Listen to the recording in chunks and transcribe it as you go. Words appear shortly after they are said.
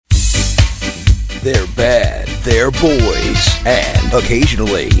They're bad, they're boys, and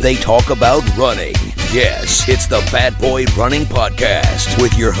occasionally they talk about running. Yes, it's the Bad Boy Running Podcast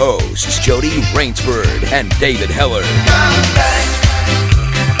with your hosts, Jody Rainsford and David Heller. Come back,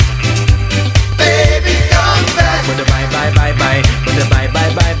 baby, come back. With the bye. With the bye.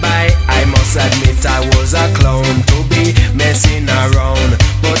 I must admit I was a clown to be messing around,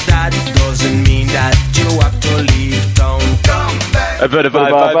 but that doesn't mean that you have to leave town. Come back.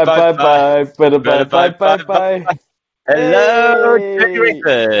 Bye. Hello, Jody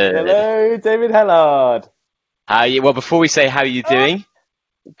Rainsford. Hello, David Hellard. How are you? Well, before we say how are you doing,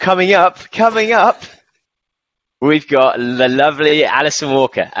 coming up, we've got the lovely Alison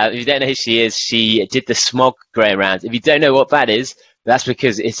Walker. If you don't know who she is, she did the Smog Graham Round. If you don't know what that is, that's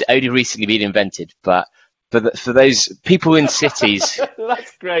because it's only recently been invented. But for those people in cities,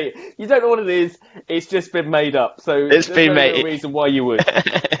 That's great. You don't know what it is. It's just been made up. So It's been no made- reason why you would.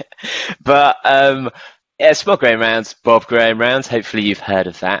 but yeah, Smog Graham Rounds, Bob Graham Rounds. Hopefully you've heard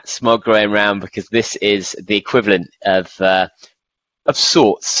of that Smog Graham Round, because this is the equivalent of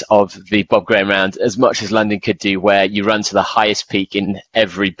sorts of the Bob Graham Round, as much as London could do, where you run to the highest peak in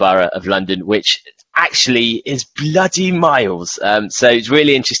every borough of London, which actually is bloody miles. So it's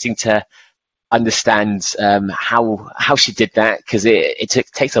really interesting to understand how she did that, because it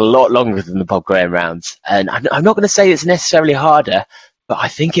takes a lot longer than the Bob Graham Rounds. And I'm not going to say it's necessarily harder, but I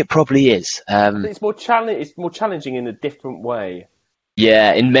think it probably is. It's more challenging in a different way.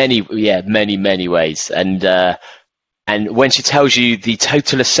 Yeah, in many ways. And when she tells you the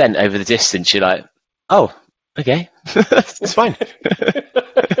total ascent over the distance, you're like, oh, okay, it's fine.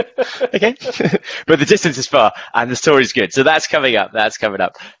 Okay. But the distance is far and the story's good. So that's coming up.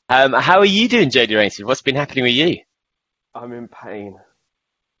 How are you doing, Jody Rainsford? What's been happening with you? I'm in pain.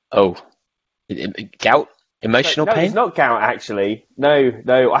 Oh, gout? Emotional No, pain? it's not gout, actually. No.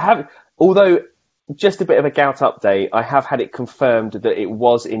 I have, although just a bit of a gout update, I have had it confirmed that it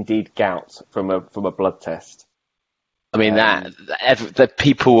was indeed gout from a blood test. I mean, the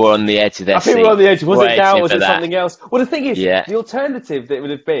people were on the edge of their I seat. think we're on the edge. Was it gout? waiting Was for it that. something else? Well, the thing is, Yeah. the alternative that it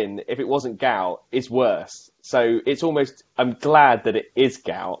would have been if it wasn't gout is worse. So it's almost, I'm glad that it is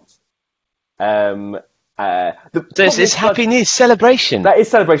gout. So it's happy news, celebration. That is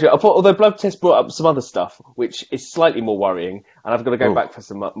celebration. Although blood tests brought up some other stuff, which is slightly more worrying, and I've got to go back for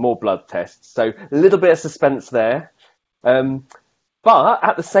some more blood tests. So a little bit of suspense there. But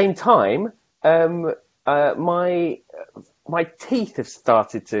at the same time, my teeth have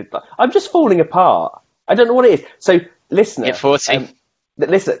started to. I'm just falling apart. I don't know what it is. So, listener, You're 40.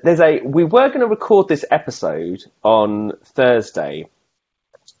 listen. We were going to record this episode on Thursday,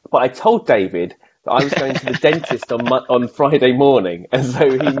 but I told David that I was going to the dentist on Friday morning, and so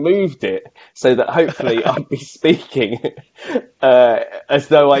he moved it so that hopefully I'd be speaking as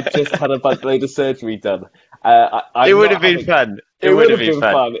though I'd just had a load of surgery done. It would have been fun. It would have been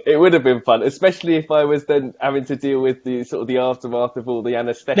fun. It would have been fun, especially if I was then having to deal with the sort of the aftermath of all the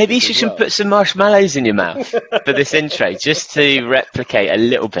anaesthetic. Maybe you should put some marshmallows in your mouth for this intro, just to replicate a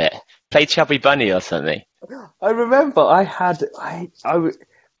little bit. Play Chubby Bunny or something. I remember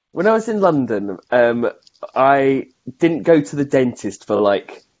when I was in London, I didn't go to the dentist for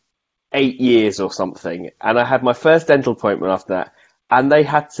like 8 years or something, and I had my first dental appointment after that, and they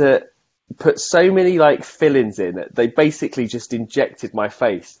had to put so many like fill-ins in. They basically just injected my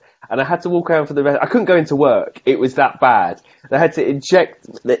face, and I had to walk around for the rest. I couldn't go into work. It was that bad. They had to inject.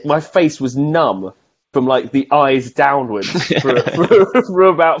 My face was numb from like the eyes downwards for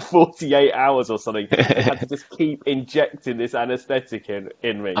about 48 hours or something. I had to just keep injecting this anaesthetic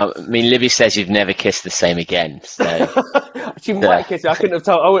in me. I mean, Libby says you've never kissed the same again. So She might kiss me. I couldn't have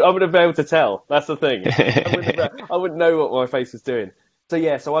told. I would have been able to tell. That's the thing. I wouldn't know what my face was doing. So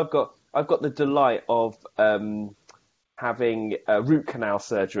yeah. So I've got the delight of having root canal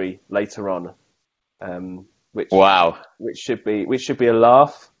surgery later on, which should be a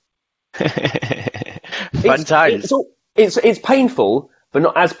laugh. Fun times. It's painful, but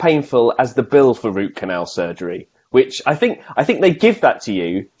not as painful as the bill for root canal surgery, which I think they give that to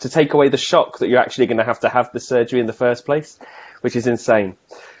you to take away the shock that you're actually going to have the surgery in the first place, which is insane.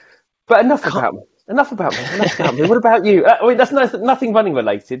 But enough about me. What about you? I mean, that's nothing running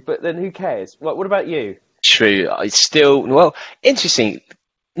related, but then who cares? What about you? True. It's still, interesting.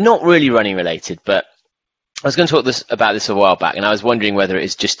 Not really running related, but I was going to talk about this a while back, and I was wondering whether it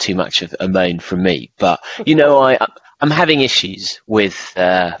is just too much of a moan from me. But I'm having issues with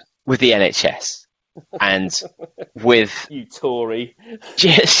the NHS and with you Tory.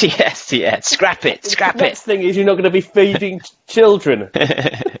 Yes. Scrap it. Next thing is you're not going to be feeding children.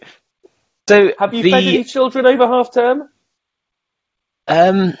 So have you fed any children over half term?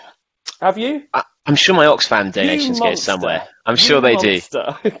 Have you? I'm sure my Oxfam donations go monster. somewhere. I'm sure they do.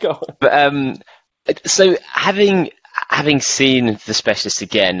 Go on. But so having seen the specialist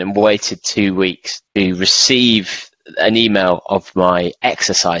again and waited 2 weeks to receive an email of my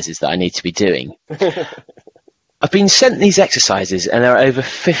exercises that I need to be doing, I've been sent these exercises and there are over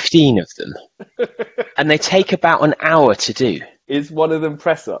 15 of them, and they take about an hour to do. Is one of them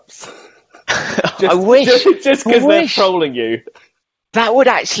press-ups? I wish. Just because they're trolling you. That would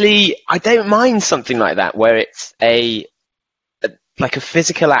actually, I don't mind something like that, where it's like a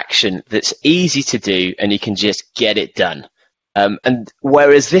physical action that's easy to do and you can just get it done. And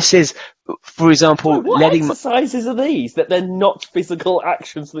whereas this is, for example, what exercises are these that they're not physical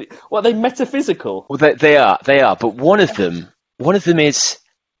actions? What are they, metaphysical? Well, they are. But one of them is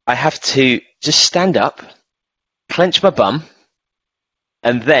I have to just stand up, clench my bum,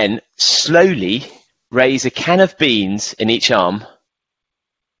 and then slowly raise a can of beans in each arm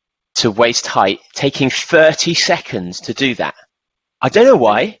to waist height, taking 30 seconds to do that. I don't know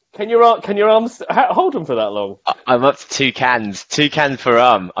why. Can your arms hold them for that long? I'm up to 2 cans per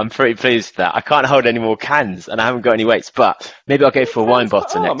arm. I'm pretty pleased with that. I can't hold any more cans, and I haven't got any weights, but maybe I'll go for a wine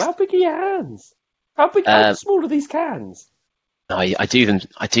bottle next. How big are your hands? How small are these cans? No, I do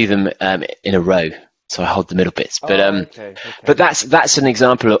them in a row, so I hold the middle bits. But okay. But that's an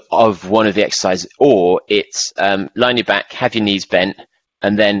example of one of the exercises. Or it's lie on your back, have your knees bent,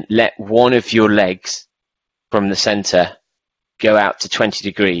 and then let one of your legs from the centre go out to 20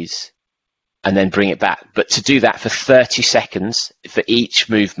 degrees and then bring it back. But to do that for 30 seconds for each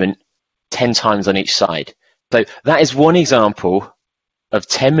movement, 10 times on each side. So that is one example of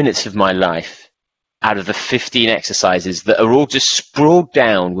 10 minutes of my life out of the 15 exercises that are all just sprawled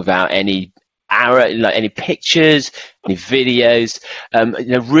down without any any pictures, any videos,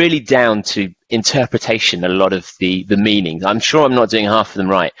 really down to interpretation, a lot of the meanings. I'm sure I'm not doing half of them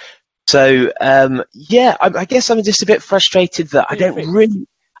right. So, I guess I'm just a bit frustrated that I don't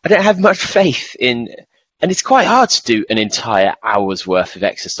have much faith in, and it's quite hard to do an entire hour's worth of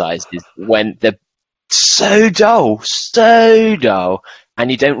exercises when they're so dull,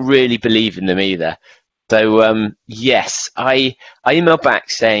 and you don't really believe in them either. So, yes, I emailed back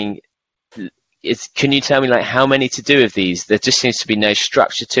saying, can you tell me how many to do of these? There just seems to be no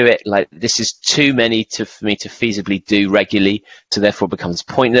structure to it. This is too many for me to feasibly do regularly, so therefore it becomes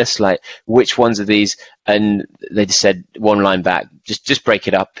pointless. Which ones are these? And they just said one line back, just break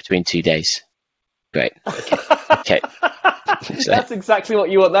it up between 2 days. Great. Okay. So, that's exactly what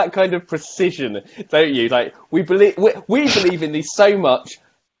you want. That kind of precision, don't you? We believe in these so much,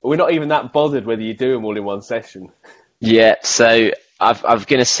 we're not even that bothered whether you do them all in one session. Yeah. So I'm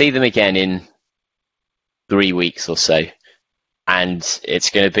going to see them again in 3 weeks or so, and it's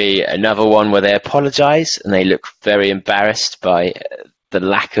going to be another one where they apologise and they look very embarrassed by the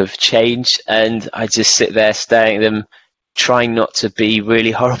lack of change, and I just sit there staring at them, trying not to be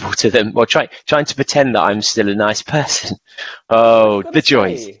really horrible to them, or trying to pretend that I'm still a nice person. Oh, the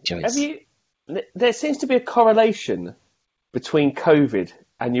joys. There seems to be a correlation between COVID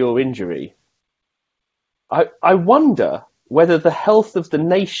and your injury. I wonder whether the health of the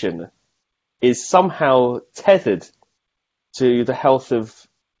nation is somehow tethered to the health of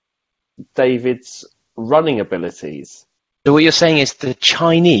David's running abilities. So what you're saying is the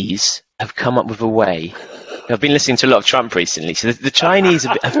Chinese have come up with a way. I've been listening to a lot of Trump recently, so the Chinese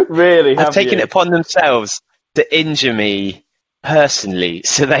have taken it upon themselves to injure me personally.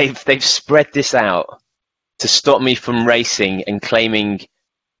 So they've spread this out to stop me from racing and claiming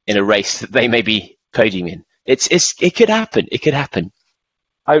in a race that they may be podiuming in. It could happen. It could happen.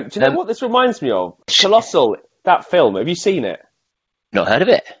 Do you know what this reminds me of? Colossal, that film. Have you seen it? Not heard of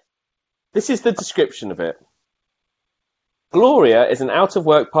it. This is the description of it. Gloria is an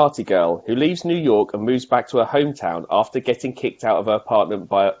out-of-work party girl who leaves New York and moves back to her hometown after getting kicked out of her apartment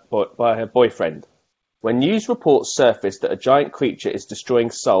by her boyfriend. When news reports surface that a giant creature is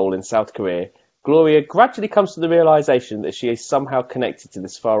destroying Seoul in South Korea, Gloria gradually comes to the realization that she is somehow connected to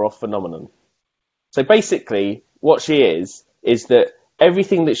this far-off phenomenon. So basically, what she is that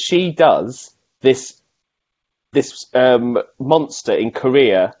everything that she does, this monster in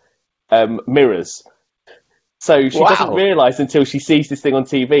Korea mirrors. So she doesn't realise until she sees this thing on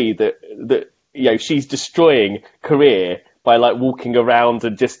TV that she's destroying Korea by walking around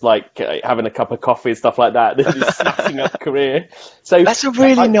and just having a cup of coffee and stuff like that. This is smashing up Korea. So that's a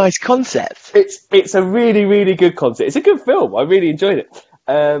really nice concept. It's a really, really good concept. It's a good film. I really enjoyed it.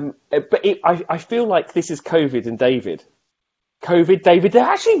 But I feel like this is COVID and David. COVID, David, they're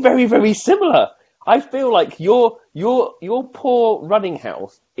actually very, very similar. I feel like your poor running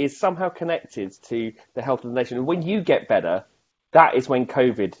health is somehow connected to the health of the nation. And when you get better, that is when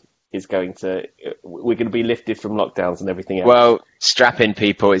COVID is going to, we're going to be lifted from lockdowns and everything else. Well, strap in,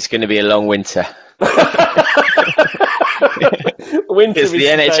 people. It's going to be a long winter. Because the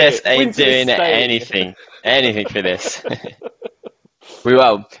NHS ain't doing anything for this.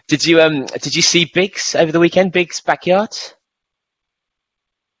 Well, did you see Biggs over the weekend? Biggs Backyard,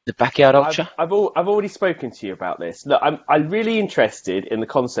 the Backyard Ultra. I've already spoken to you about this. Look, I'm really interested in the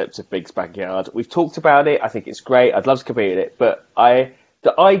concept of Biggs Backyard. We've talked about it. I think it's great. I'd love to compete in it, but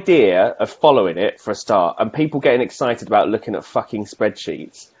the idea of following it for a start and people getting excited about looking at fucking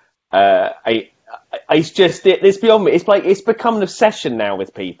spreadsheets, it's just it's beyond me. It's like it's become an obsession now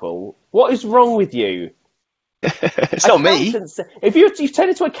with people. What is wrong with you? It's not me. If you've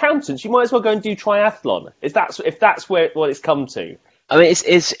turned into accountants, you might as well go and do triathlon. If that's what it's come to. I mean,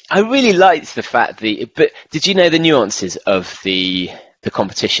 I really liked the fact but did you know the nuances of the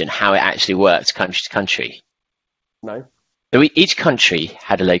competition, how it actually worked country to country? No. So each country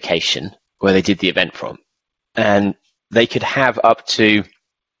had a location where they did the event from, and they could have up to, I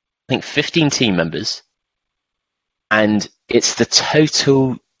think, 15 team members, and it's the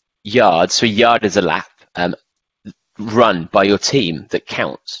total yards, so a yard is a lap, run by your team that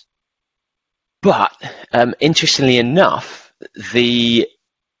counts. But interestingly enough,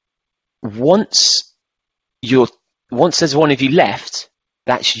 once there's one of you left,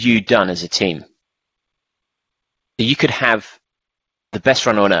 that's you done as a team. So you could have the best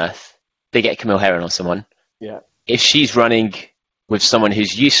runner on earth, they get Camille Herron or someone. Yeah. If she's running with someone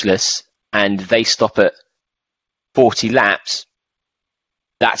who's useless and they stop at 40 laps,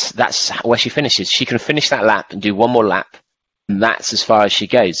 that's where she finishes. She can finish that lap and do one more lap, and that's as far as she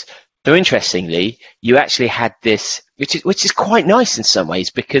goes. So interestingly, you actually had this, which is quite nice in some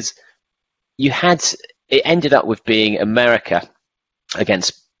ways, because it ended up with being America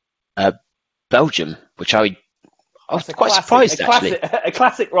against Belgium, which I was quite surprised actually. A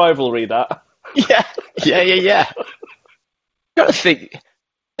classic rivalry, that. Yeah. I don't think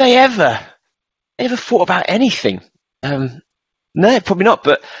they ever thought about anything. No, probably not.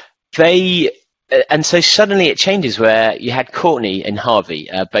 But and so suddenly it changes where you had Courtney and Harvey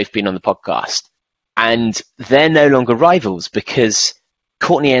both being on the podcast, and they're no longer rivals because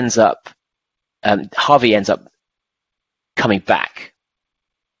Harvey ends up coming back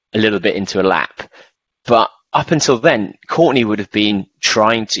a little bit into a lap. But up until then, Courtney would have been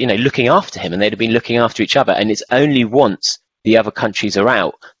trying to, looking after him, and they'd have been looking after each other. And it's only once the other countries are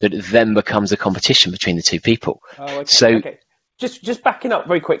out that it then becomes a competition between the two people. Oh, okay. So. Okay. Just backing up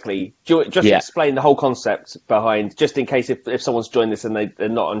very quickly, explain the whole concept behind, just in case if someone's joined this and they're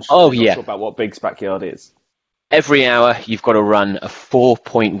not sure about what Biggs Backyard is. Every hour, you've got to run a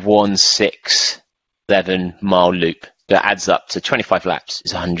 4.167 mile loop that adds up to 25 laps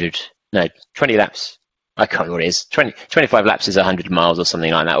is 20 laps. I can't remember what it is. 25 laps is 100 miles or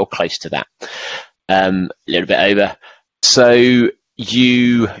something like that, or close to that. A little bit over. So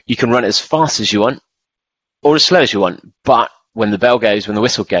you can run it as fast as you want or as slow as you want, but when the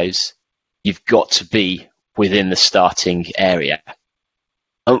whistle goes, you've got to be within the starting area.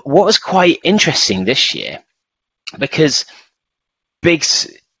 What was quite interesting this year, because Biggs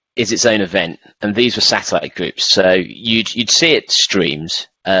is its own event, and these were satellite groups, so you'd see it streamed,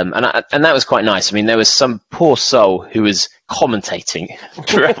 and that was quite nice. I mean, there was some poor soul who was commentating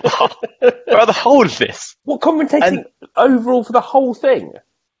throughout the whole of this. What, commentating overall for the whole thing?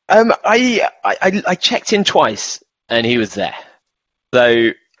 I checked in twice, and he was there.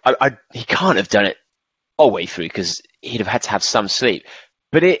 So he can't have done it all the way through because he'd have had to have some sleep.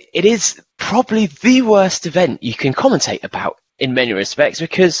 But it is probably the worst event you can commentate about in many respects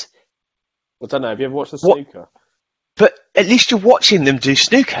because... I don't know, have you ever watched the snooker? But at least you're watching them do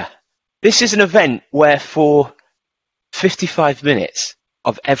snooker. This is an event where for 55 minutes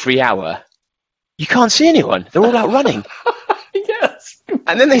of every hour, you can't see anyone. They're all out running. Yes.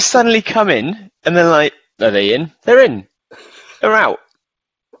 And then they suddenly come in, and they're like, are they in? They're in. They're out.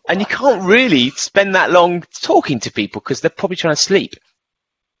 And you can't really spend that long talking to people because they're probably trying to sleep.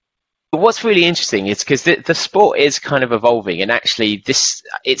 But what's really interesting is because the sport is kind of evolving, and actually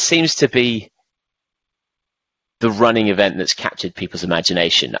it seems to be the running event that's captured people's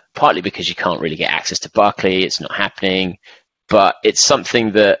imagination, partly because you can't really get access to Barclay, it's not happening, but it's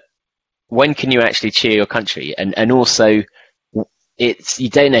something that when can you actually cheer your country? And also, you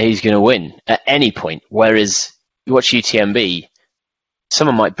don't know who's going to win at any point, whereas you watch UTMB,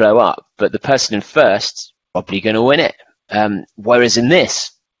 someone might blow up, but the person in first probably going to win it. Whereas in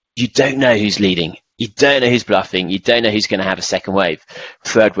this, you don't know who's leading. You don't know who's bluffing. You don't know who's going to have a second wave,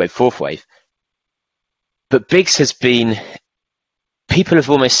 third wave, fourth wave. But Biggs people have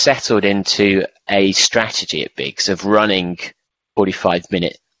almost settled into a strategy at Biggs of running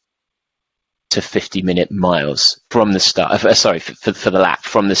 45-minute to 50-minute miles from the start. For the lap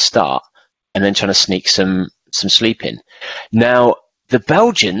from the start, and then trying to sneak some sleep in. Now, the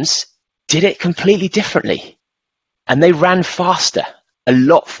Belgians did it completely differently, and they ran faster, a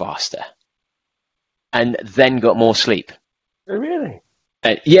lot faster, and then got more sleep. Oh, really?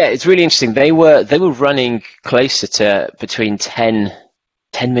 Yeah, it's really interesting. They were running closer to between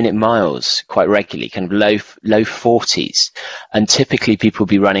 10-minute miles quite regularly, kind of low 40s, and typically people would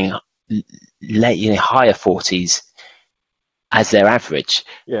be running higher 40s as their average,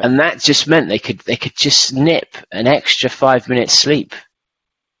 and that just meant they could just snip an extra 5 minutes sleep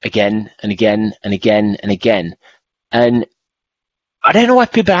again and again and again and again. And I don't know why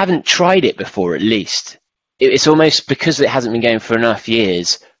people haven't tried it before. At least it's almost because it hasn't been going for enough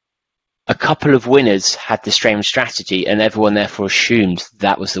years. A couple of winners had the same strategy, and everyone therefore assumed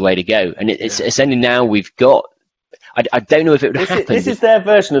that was the way to go. And it's only now we've got. I don't know if it would happen. This is their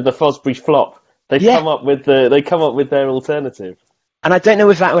version of the Fosbury flop. They've come up with their alternative. And I don't know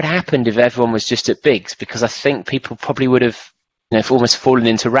if that would happen if everyone was just at Biggs, because I think people probably would have, almost fallen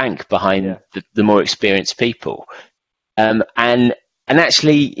into rank behind the more experienced people. And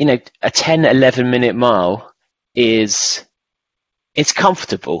actually, a 10, 11-minute mile it's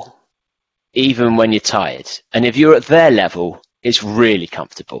comfortable, even when you're tired. And if you're at their level, it's really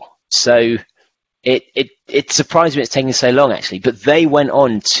comfortable. So it surprised me it's taking so long, actually. But they went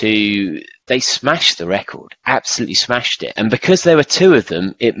on they smashed the record, absolutely smashed it. And because there were two of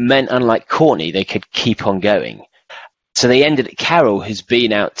them, it meant, unlike Courtney, they could keep on going. So they ended at Carroll, who's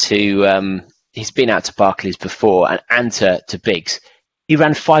been out to Barclays before and to Biggs. He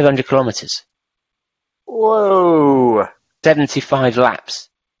ran 500 kilometres. Whoa! 75 laps.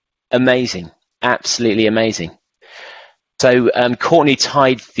 Amazing. Absolutely amazing. So Courtney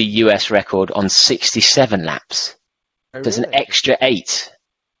tied the US record on 67 laps. There's an extra 8.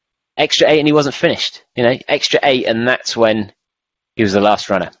 Extra 8 and he wasn't finished. Extra 8, and that's when he was the last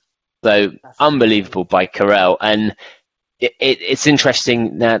runner. So that's unbelievable by Carell. And it's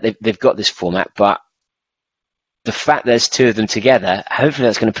interesting now they've got this format, but the fact there's two of them together, hopefully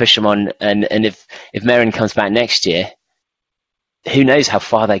that's going to push them on. And if Merrin comes back next year, who knows how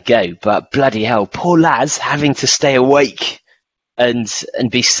far they go. But bloody hell, poor lads having to stay awake and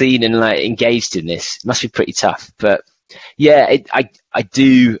be seen and engaged in this. It must be pretty tough. But yeah, I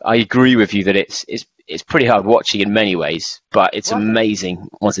agree with you that it's pretty hard watching in many ways, but it's amazing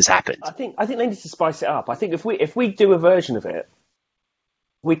once it's happened. I think they need to spice it up. I think if we do a version of it,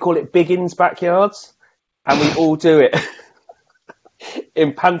 we call it Biggins Backyards, and we all do it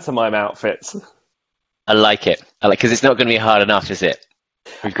in pantomime outfits. I like it. Because it's not going to be hard enough, is it?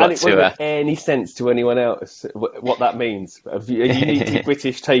 We've got won't make any sense to anyone else what that means. A uniquely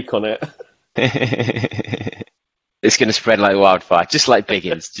British take on it. It's going to spread like wildfire, just like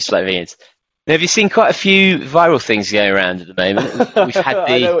Biggins. Now, have you seen quite a few viral things going around at the moment? We've had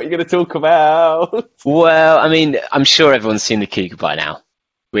I know what you're going to talk about. Well, I mean, I'm sure everyone's seen the Cougar by now,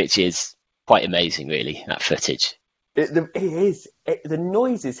 which is quite amazing, really, that footage. It is. The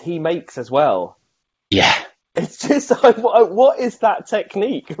noises he makes as well. Yeah. It's just like, what is that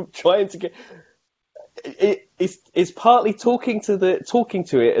technique of trying to get... It's partly talking to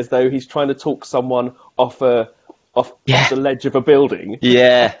it as though he's trying to talk someone off the ledge of a building.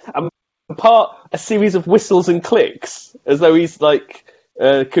 Yeah. And part a series of whistles and clicks as though he's like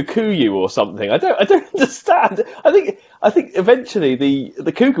Kikuyu or something. I don't understand. I think eventually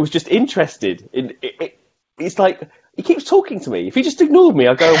the cougar was just interested in it. It's like he keeps talking to me. If he just ignored me,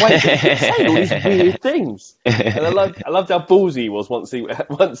 I'd go away. He keeps saying all these weird things. And I loved how ballsy he was once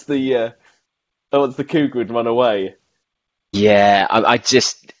the cougar had run away. Yeah, I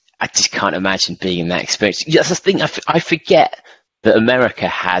just can't imagine being in that experience. That's the thing. I forget that America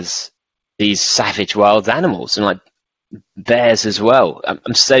has these savage wild animals and like bears as well.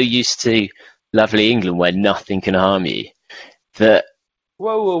 I'm so used to lovely England where nothing can harm you that.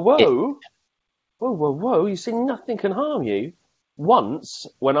 Whoa! You say nothing can harm you? Once,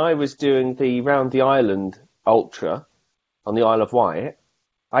 when I was doing the Round the Island Ultra on the Isle of Wight,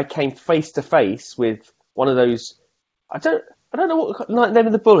 I came face to face with one of those. I don't know what the name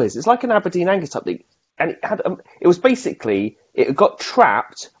of the bull is. It's like an Aberdeen Angus type thing, and it was basically it got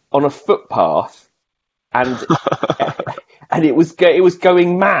trapped on a footpath, and and it was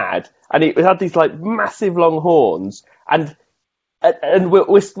going mad, and it had these like massive long horns, and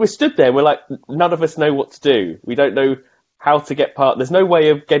we're stood there, and we're like, none of us know what to do. We don't know how to get past. There's no way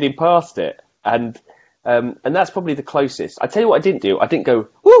of getting past it, and that's probably the closest. I tell you what, I didn't do. I didn't go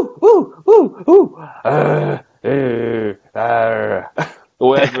woo woo woo woo or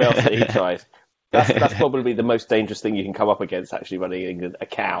whatever else that he tried. That's probably the most dangerous thing you can come up against, actually, running a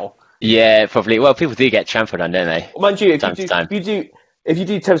cow. Yeah, probably. Well, people do get trampled on, don't they? Mind you, Time to time. if you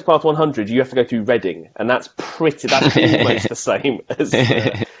do Thames Path 100, you have to go through Reading, and that's almost the same as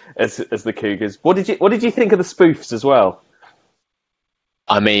the Cougars. What did you think of the spoofs as well?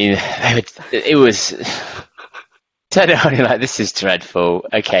 I mean, it was. Totally like, this is dreadful.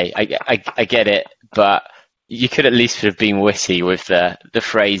 Okay, I get it, but you could at least have been witty with the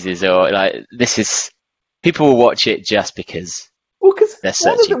phrases, or like, this is. People will watch it just because. Well, because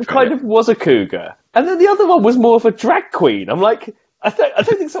one of them kind of was a cougar, and then the other one was more of a drag queen. I'm like, I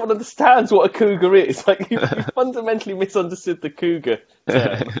don't think someone understands what a cougar is. Like, you fundamentally misunderstood the cougar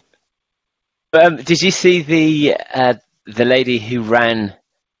term. But did you see the lady who ran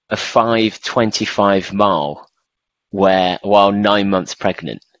a 5:25 mile while 9 months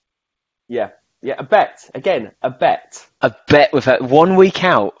pregnant? Yeah, a bet. Again, a bet. A bet with her 1 week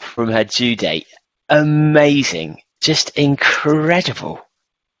out from her due date. Amazing. Just incredible.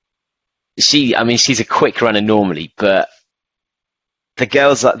 She's a quick runner normally, but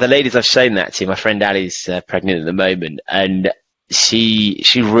the ladies I've shown that to, my friend Ali's pregnant at the moment, and she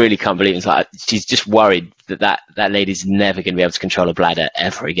really can't believe it. It's like, she's just worried that lady's never going to be able to control a bladder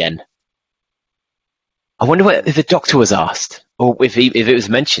ever again. I wonder if the doctor was asked, or if it was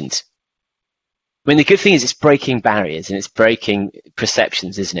mentioned. I mean, the good thing is it's breaking barriers and it's breaking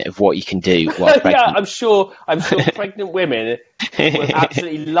perceptions, isn't it, of what you can do while pregnant? Yeah, I'm sure pregnant women will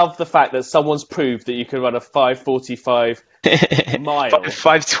absolutely love the fact that someone's proved that you can run a 5:45 mile.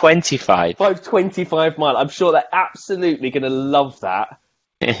 5:25. 5:25 mile. I'm sure they're absolutely going to love that.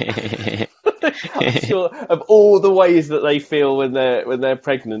 I'm sure of all the ways that they feel when they're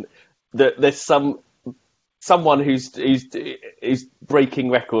pregnant, that there's someone who's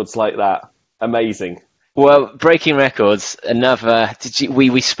breaking records like that. Amazing. Well, breaking records.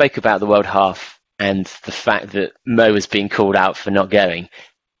 We spoke about the World Half and the fact that Mo has been called out for not going.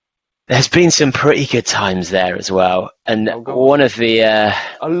 There's been some pretty good times there as well, and one of the a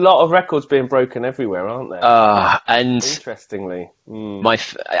lot of records being broken everywhere, aren't there? And interestingly, I'm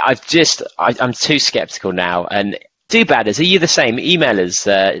too skeptical now. And do badders, are you the same? Email us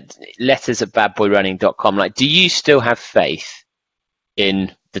letters@badboyrunning.com. Like, do you still have faith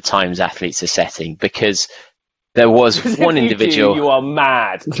in the times athletes are setting? Because there was one individual. You are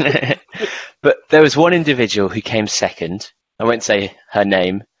mad. But there was one individual who came second. I won't say her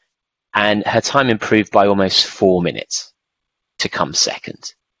name, and her time improved by almost 4 minutes to come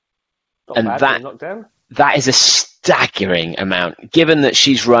second. That is a staggering amount, given that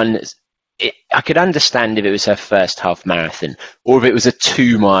she's run. I could understand if it was her first half marathon, or if it was a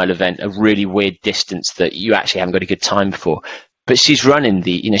 2 mile event, a really weird distance that you actually haven't got a good time for. But she's running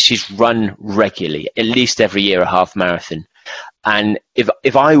she's run regularly, at least every year, a half marathon. And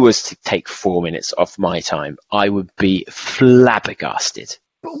if I was to take 4 minutes off my time, I would be flabbergasted.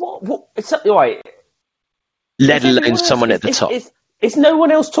 But what? It's right. Let alone someone at the top. Is no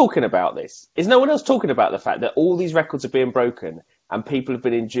one else talking about this? Is no one else talking about the fact that all these records are being broken and people have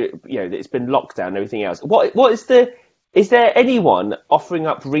been injured? That it's been locked down and everything else. Is there anyone offering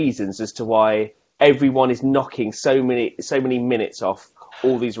up reasons as to why everyone is knocking so many minutes off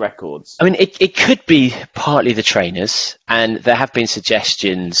all these records? I mean, it could be partly the trainers, and there have been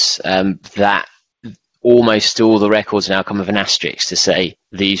suggestions that almost all the records now come with an asterisk to say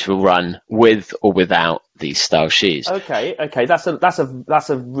these will run with or without these style shoes. Okay, that's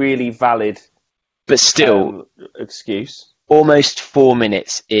a really valid, but still excuse. Almost 4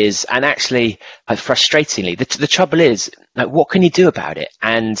 minutes is, and actually, frustratingly, the trouble is, like, what can you do about it?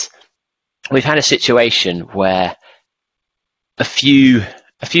 And we've had a situation where a few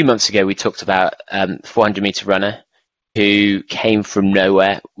months ago we talked about 400-meter runner who came from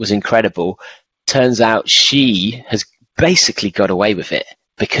nowhere, was incredible. Turns out she has basically got away with it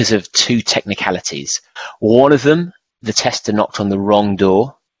because of two technicalities. One of them, the tester knocked on the wrong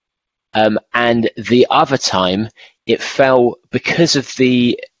door, and the other time it fell because of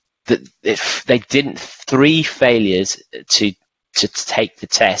three failures to take the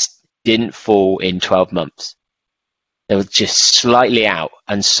test. Didn't fall in 12 months. They were just slightly out,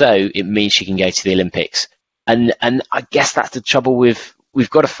 and so it means she can go to the Olympics. And I guess that's the trouble with, we've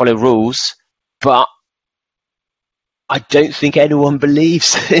got to follow rules, but I don't think anyone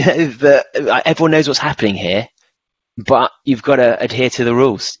believes that everyone knows what's happening here, but you've got to adhere to the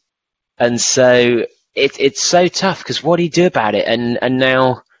rules. And so it's so tough, because what do you do about it? And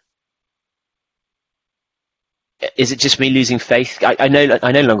now, is it just me losing faith? I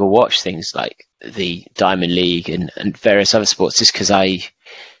no longer watch things like the Diamond League and various other sports just because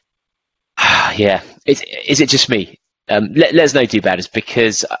is it just me? let us know, do badders,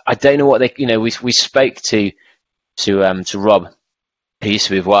 because I don't know what they. We spoke to Rob, who used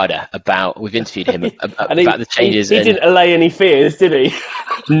to be with WADA, we've interviewed him about the changes. He didn't allay any fears, did he?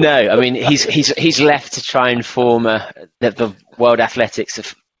 No, I mean he's left to try and form the World Athletics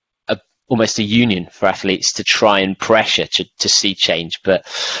of almost a union for athletes to try and pressure to see change. But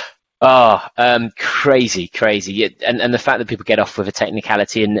crazy, and the fact that people get off with a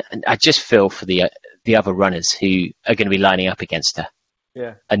technicality, and I just feel for the other runners who are going to be lining up against her.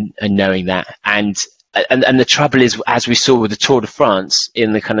 Yeah, and knowing that, and the trouble is, as we saw with the Tour de France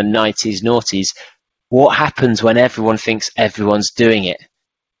in the kind of 90s, noughties, what happens when everyone thinks everyone's doing it?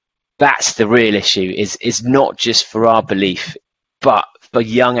 That's the real issue, is not just for our belief, but for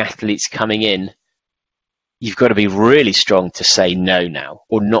young athletes coming in. You've got to be really strong to say no now,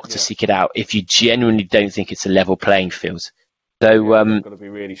 or not to seek it out if you genuinely don't think it's a level playing field. So you've got to be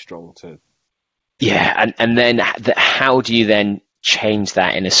really strong too. Yeah, and then how do you then change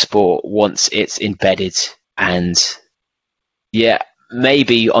that in a sport once it's embedded? And yeah,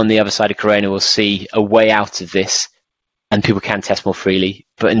 maybe on the other side of Corona we'll see a way out of this and people can test more freely.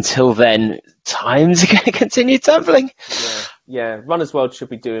 But until then, times are going to continue tumbling. Yeah. Runners World should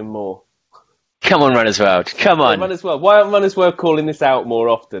be doing more. Come on, Runners World. Come on. Runners World. Why aren't Runners World calling this out more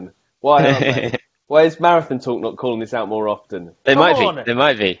often? Why aren't they? Why is Marathon Talk not calling this out more often? They might be.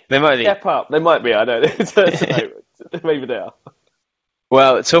 Step up. They might be. I don't know. Maybe they are.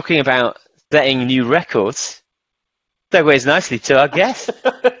 Well, talking about setting new records, segues nicely to our guest.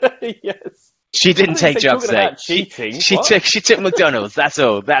 Yes. She didn't take jobs today. About cheating. She took McDonald's. That's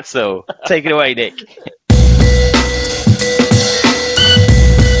all. Take it away, Nick.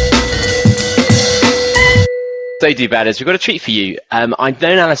 So, do badders, we've got a treat for you. I've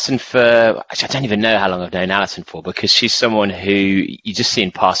known Alison for, actually, I don't even know how long I've known Alison for, because she's someone who you just see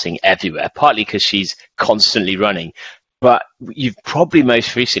in passing everywhere, partly because she's constantly running. But you've probably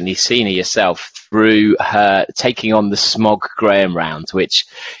most recently seen her yourself through her taking on the Smog Graham Round, which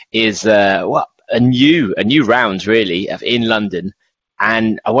is a new round, really, in London.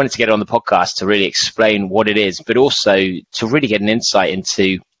 And I wanted to get her on the podcast to really explain what it is, but also to really get an insight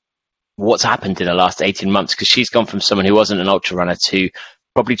into what's happened in the last 18 months, because she's gone from someone who wasn't an ultra runner to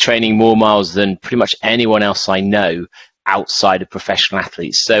probably training more miles than pretty much anyone else I know outside of professional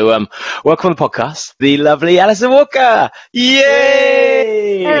athletes. So welcome on the podcast, the lovely Alison Walker.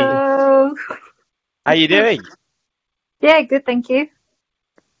 Yay! Hello. How you doing? Yeah, good, thank you.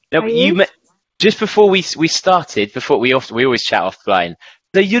 Now, just before we started, we always chat offline.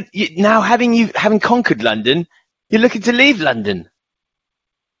 So you now having conquered London, you're looking to leave London.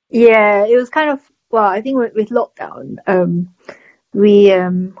 Yeah, it was kind of, well, I think with lockdown,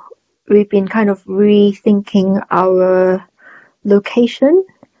 we've been kind of rethinking our location,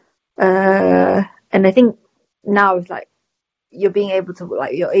 and I think now it's like you're able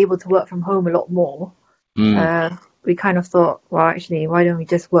to work from home a lot more. We kind of thought, well, actually, why don't we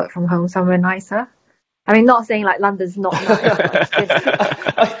just work from home somewhere nicer? I mean, not saying like London's not nice.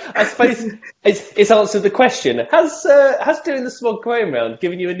 I suppose it's answered the question. Has doing the Smog Graham Round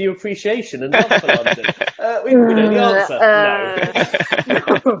given you a new appreciation and love for London? We know the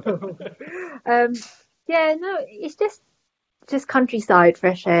answer. No. It's just countryside,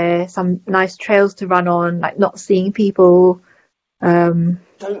 fresh air, some nice trails to run on, like not seeing people. Don't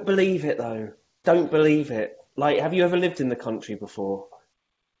believe it though. Don't believe it. Like, have you ever lived in the country before?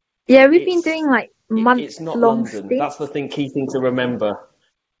 Yeah, we've been doing like months. It's not long London. stints. That's the key thing to remember.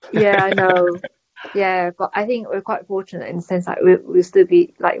 Yeah, I know. Yeah, but I think we're quite fortunate in the sense that we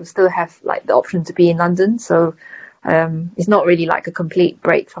still have like the option to be in London. So it's not really like a complete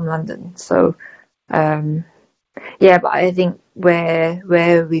break from London. So but I think where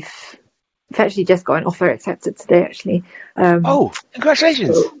we've actually just got an offer accepted today, actually.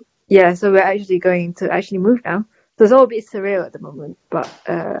 Congratulations! So we're actually going to actually move now. So it's all a bit surreal at the moment, but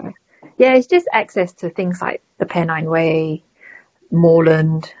it's just access to things like the Pennine Way,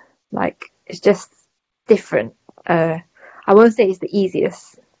 Moorland. Like, it's just different. I won't say it's the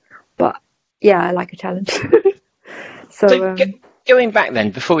easiest, but yeah, I like a challenge. So going back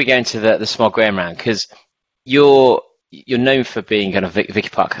then, before we go into the Smog Graham Round, because you're known for being kind of Vicky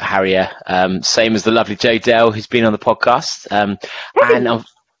Park Harrier, same as the lovely Joe Dell, who's been on the podcast.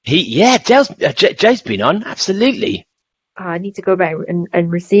 Joe's been on, absolutely. I need to go back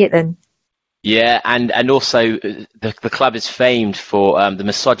and re-see it then. Yeah, and also the club is famed for the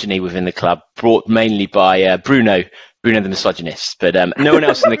misogyny within the club, brought mainly by Bruno the misogynist, but no one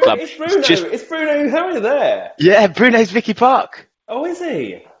else in the club. It's Bruno Harrier there. Yeah, Bruno's Vicky Park. Oh, is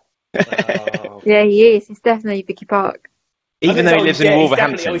he? Yeah, he is. He's definitely Vicky Park. Even though he lives in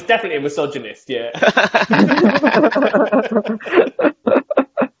Wolverhampton. He's definitely a misogynist, yeah.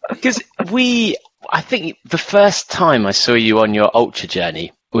 Because I think the first time I saw you on your ultra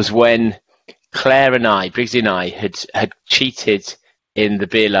journey was when Claire and I, Briggsy and I, had cheated in the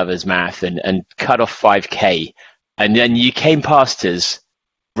Beer Lovers Marathon and cut off 5K. And then you came past us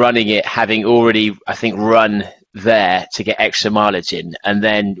running it, having already, I think, run there to get extra mileage in, and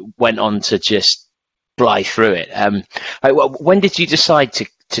then went on to just fly through it. When did you decide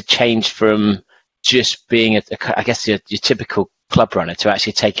to change from just being, I guess, your typical club runner to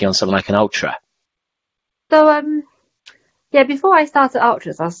actually taking on something like an ultra? So, before I started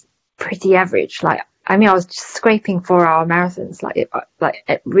ultras, I was pretty average. I was just scraping 4-hour marathons,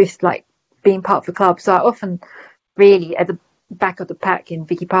 with being part of the club. So I often really at the back of the pack in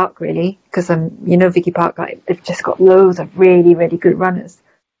Vicky Park, really, because Vicky Park, they've just got loads of really, really good runners.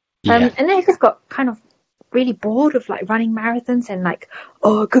 And then I just got kind of really bored of running marathons and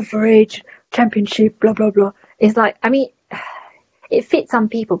good for age championship, blah blah blah. It's it fits some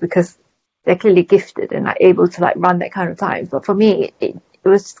people because they're clearly gifted and able to run that kind of times. But for me, it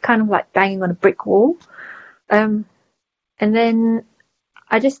was kind of banging on a brick wall. And then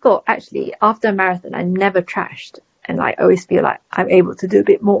I just thought, actually, after a marathon, I never trashed, and I always feel like I'm able to do a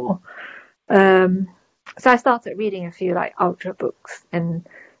bit more. So I started reading a few ultra books, and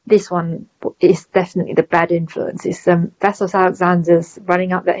this one is definitely the bad influence. It's Vassos Alexander's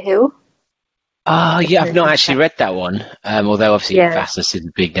Running Up That Hill. Oh, yeah, I've not actually read that one, although obviously Vassos is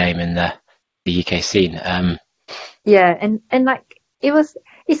a big name in the UK scene. And it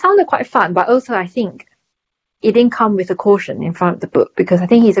sounded quite fun, but also I think it didn't come with a caution in front of the book, because I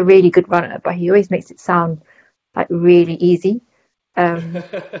think he's a really good runner, but he always makes it sound really easy. They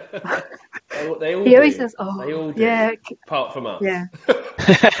all he always says, they all do, yeah, apart from us. Yeah.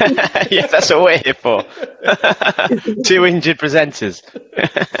 Yeah, that's what we're here for. 2 injured presenters.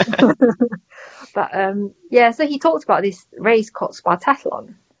 But so he talked about this race called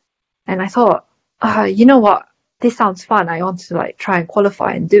Spartathlon, and I thought, you know what, this sounds fun. I want to try and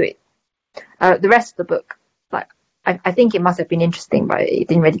qualify and do it. The rest of the book, I think it must have been interesting, but it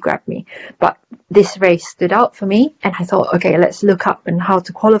didn't really grab me. But this race stood out for me, and I thought, okay, let's look up and how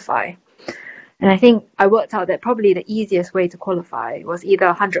to qualify. And I think I worked out that probably the easiest way to qualify was either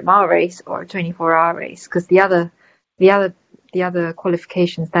a 100-mile race or a 24-hour race, because the other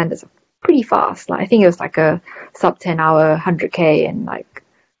qualification standards are pretty fast. I think it was a sub 10-hour 100K and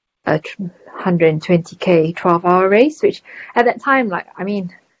a 120K 12-hour race, which at that time,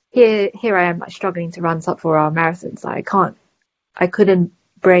 here I am struggling to run sub 4-hour marathons. I couldn't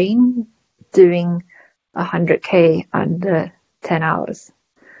brain doing 100K under 10 hours.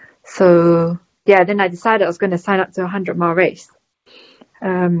 So then I decided I was going to sign up to a 100-mile race. It's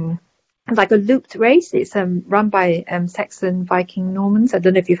a looped race. It's run by Saxon Viking Normans. I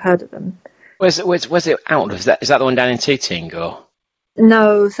don't know if you've heard of them. Where's it out? Is that the one down in Tooting or?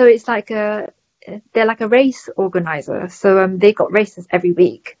 No, so it's they're a race organizer. So they got races every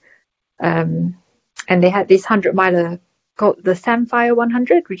week. And they had this 100-miler called the Samphire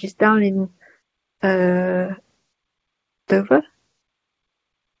 100, which is down in Dover.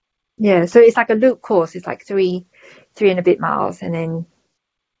 Yeah, so it's a loop course. It's 3 and a bit miles, and then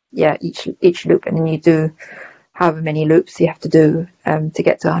each loop, and then you do however many loops you have to do to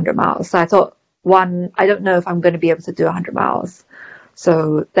get to 100 miles. So I thought, I don't know if I'm going to be able to do 100 miles,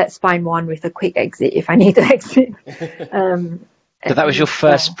 so let's find one with a quick exit if I need to exit. So that was your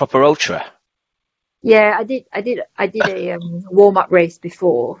first proper ultra? Yeah, I did a warm-up race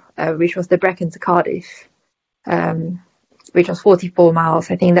before, which was the Brecon to Cardiff, which was 44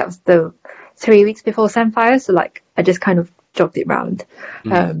 miles. I think that was the 3 weeks before Samphire. So I just kind of jogged it round,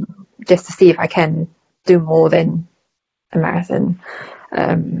 just to see if I can do more than a marathon.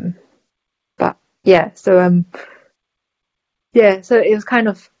 So it was kind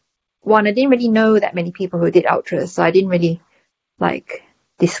of one. I didn't really know that many people who did ultras, so I didn't really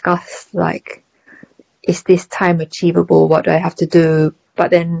discuss is this time achievable? What do I have to do? But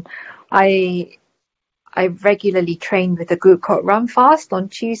then I regularly train with a group called Run Fast on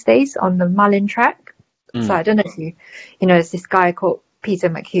Tuesdays on the Mullin track. So I don't know if you know, there's this guy called Peter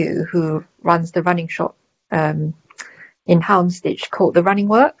McHugh who runs the running shop in Houndsditch called The Running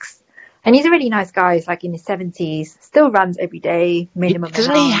Works. And he's a really nice guy. He's in his 70s, still runs every day, minimum.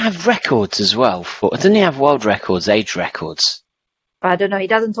 Doesn't he have records as well? Doesn't he have world records, age records? I don't know. He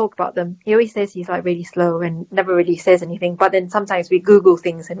doesn't talk about them. He always says he's really slow and never really says anything. But then sometimes we Google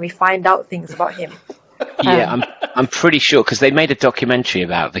things and we find out things about him. Yeah, I'm pretty sure, because they made a documentary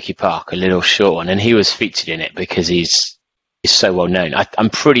about Vicky Park, a little short one, and he was featured in it because he's so well known.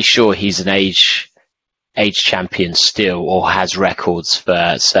 I'm pretty sure he's an age age champion still, or has records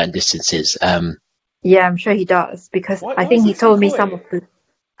for certain distances. Yeah, I'm sure he does, because Why I think is he he so told me coy? some of the.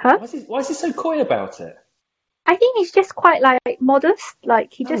 Huh? Why is he so coy about it? I think he's just quite like modest.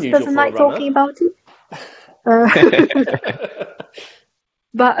 Like he just Unusual doesn't for a like talking runner. about it.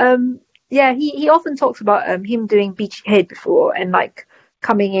 But yeah, he often talks about him doing Beachy Head before and like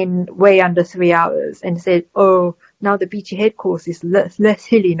coming in way under 3 hours, and said, "Oh, now the Beachy Head course is less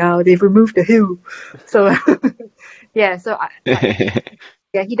hilly now. They've removed the hill." So yeah, so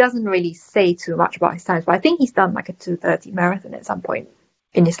yeah, he doesn't really say too much about his times, but I think he's done like a 2:30 marathon at some point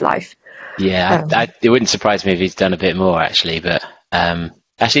in his life. Yeah, it wouldn't surprise me if he's done a bit more actually, but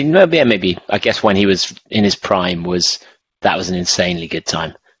actually, no, yeah, maybe. I guess when he was in his prime, that was an insanely good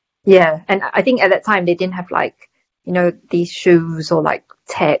time. Yeah, and I think at that time they didn't have like, these shoes or like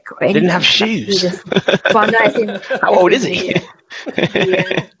tech or anything. Didn't have shoes. Well, no, as in, how old is he?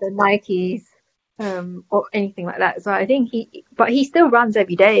 the Nikes, or anything like that. So I think he still runs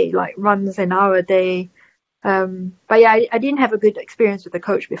every day, like runs an hour a day. But yeah, I didn't have a good experience with the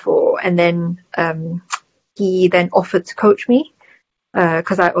coach before, and then he then offered to coach me.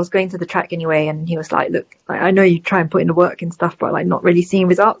 Because I was going to the track anyway, and he was like, "Look, I know you try and put in the work and stuff, but like not really seeing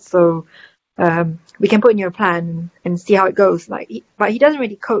results. So we can put in your plan and see how it goes." But he doesn't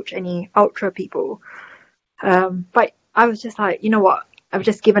really coach any ultra people. But I was just like, you know what? I've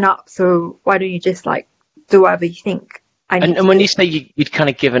just given up. So why don't you just like do whatever you think I need? And when you say you'd kind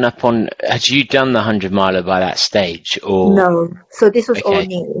of given up on, had you done the 100-miler by that stage, or no? So this was all okay.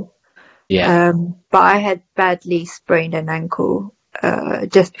 new. Yeah. But I had badly sprained an ankle.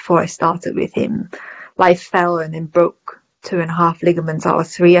 Just before I started with him, I fell and then broke 2.5 ligaments out of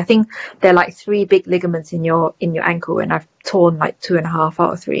 3. I think they're like 3 big ligaments in your ankle, and I've torn like 2.5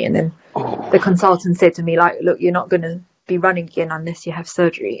 out of 3. And then the consultant said to me, like, "Look, you're not going to be running again unless you have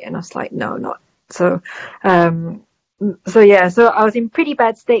surgery." And I was like, "No, not." So yeah, so I was in pretty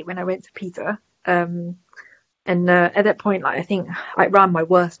bad state when I went to Peter. And at that point, like, I think I ran my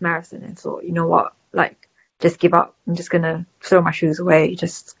worst marathon and thought, you know what, like, just give up. I'm just gonna throw my shoes away.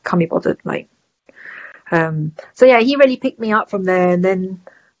 Just can't be bothered. Like, so yeah, he really picked me up from there. And then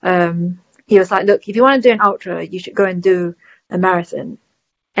he was like, "Look, if you want to do an ultra, you should go and do a marathon.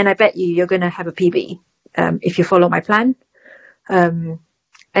 And I bet you're gonna have a PB if you follow my plan."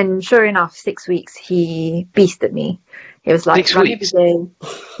 And sure enough, 6 weeks he beasted me. He was like, 6 "Run weeks? every day."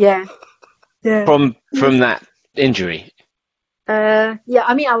 Yeah. From that injury. Yeah,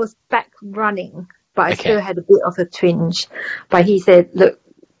 I mean, I was back running, but I Okay. still had a bit of a twinge. But he said, "Look,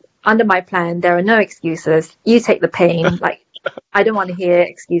 under my plan, there are no excuses. You take the pain. Like, I don't want to hear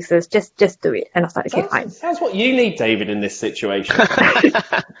excuses. Just do it." And I was like, "Okay, fine." Sounds what you need, David, in this situation.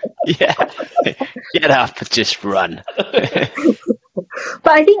 Yeah. Get up, just run.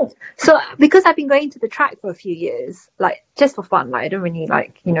 But I think, so because I've been going to the track for a few years, like just for fun, like I don't really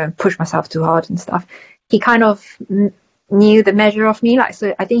like, push myself too hard and stuff. He kind of knew the measure of me. Like,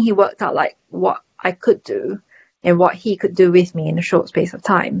 so I think he worked out like what I could do and what he could do with me in a short space of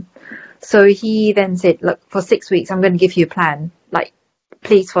time. So he then said, "Look, for 6 weeks, I'm going to give you a plan. Like,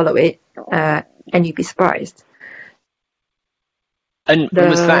 please follow it, and you'd be surprised." And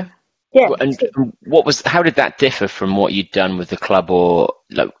was that? Yeah. And how did that differ from what you'd done with the club, or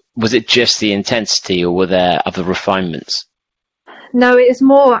like, was it just the intensity, or were there other refinements? No, it was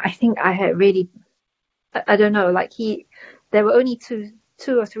more, I think I had really, I don't know, like there were only two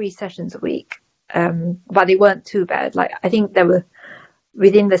or three sessions a week, but they weren't too bad. Like, I think there were,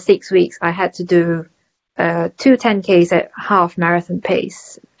 within the 6 weeks, I had to do 2 10Ks at half marathon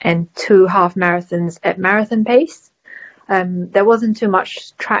pace and 2 half marathons at marathon pace. There wasn't too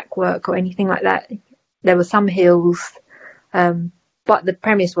much track work or anything like that. There were some hills, but the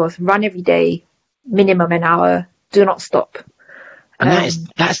premise was run every day, minimum an hour, do not stop. And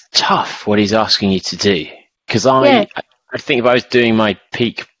that's tough, what he's asking you to do. Because I think if I was doing my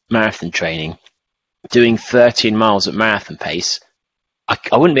peak marathon training, doing 13 miles at marathon pace,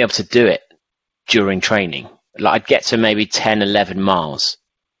 I wouldn't be able to do it during training. Like, I'd get to maybe 10, 11 miles,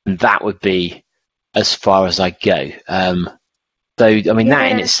 and that would be as far as I go. So, I mean,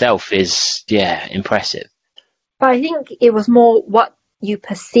 that in itself is, impressive. But I think it was more what you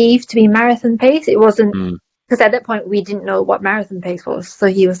perceive to be marathon pace. It wasn't, because at that point we didn't know what marathon pace was. So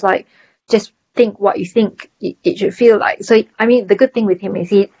he was like, just think what you think it should feel like. So, I mean, the good thing with him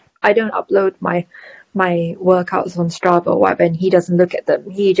is I don't upload my workouts on Strava or whatever, and he doesn't look at them.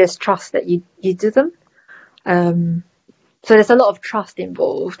 He just trusts that you do them. So there's a lot of trust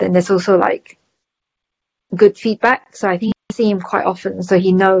involved, and there's also like good feedback. So I think I see him quite often, so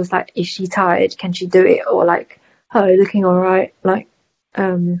he knows, like, is she tired, can she do it, or like, oh, looking all right, like,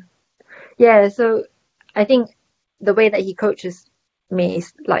 so I think the way that he coaches me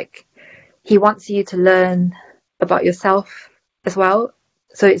is like he wants you to learn about yourself as well.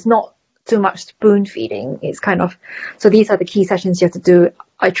 So it's not too much spoon feeding. It's kind of, so these are the key sessions you have to do.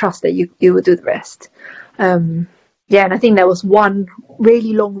 I trust that you will do the rest. Yeah, and I think there was one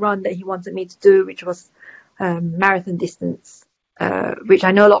really long run that he wanted me to do, which was marathon distance, which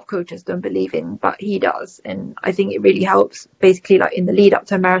I know a lot of coaches don't believe in, but he does. And I think it really helps. Basically, like in the lead up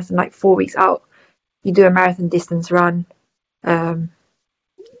to a marathon, like 4 weeks out, you do a marathon distance run,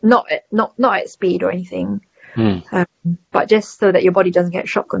 not at speed or anything, but just so that your body doesn't get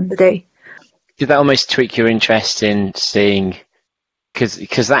shocked on the day. Did that almost tweak your interest in seeing,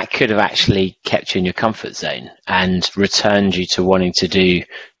 because that could have actually kept you in your comfort zone and returned you to wanting to do,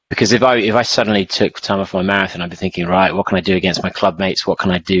 because if I suddenly took time off my marathon, I'd be thinking, right, what can I do against my club mates? What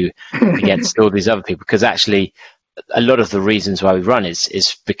can I do against all these other people? Because actually a lot of the reasons why we run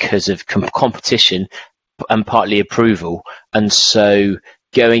is because of competition and partly approval. And so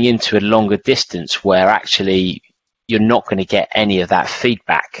going into a longer distance where actually you're not going to get any of that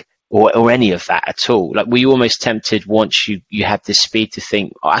feedback or any of that at all. Like, were you almost tempted once you had this speed to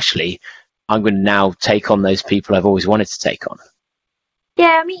think, oh, actually, I'm going to now take on those people I've always wanted to take on?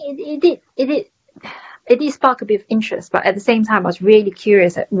 Yeah, I mean, it did spark a bit of interest, but at the same time, I was really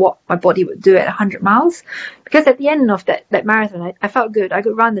curious at what my body would do at 100 miles, because at the end of that marathon, I felt good. I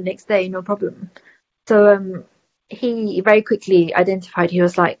could run the next day, no problem. So he very quickly identified, he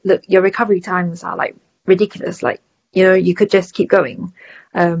was like, look, your recovery times are like ridiculous. Like, you know, you could just keep going.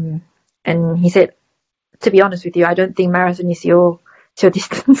 And he said, to be honest with you, I don't think marathon is your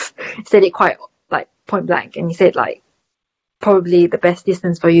distance. He said it quite like point blank. And he said like, probably the best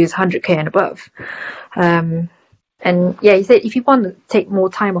distance for you is 100k and above. And yeah, he said, if you want to take more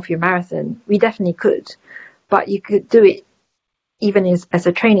time off your marathon, we definitely could, but you could do it even as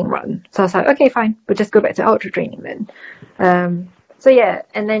a training run. So I was like, okay, fine, we'll just go back to ultra training then. So yeah,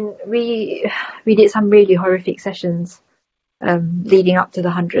 and then we did some really horrific sessions leading up to the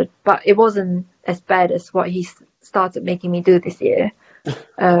 100, but it wasn't as bad as what he started making me do this year.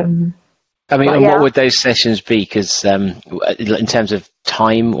 I mean, and what would those sessions be? Because in terms of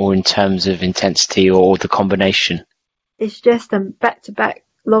time or in terms of intensity or the combination? It's just back-to-back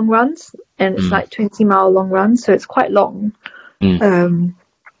long runs, and it's like 20-mile long runs, so it's quite long. And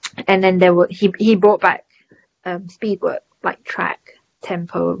then he brought back speed work, like track,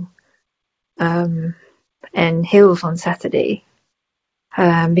 tempo, and hills on Saturday.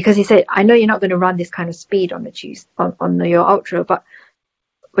 Because he said, I know you're not going to run this kind of speed on your ultra, but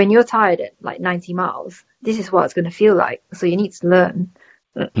when you're tired at like 90 miles, this is what it's going to feel like. So you need to learn,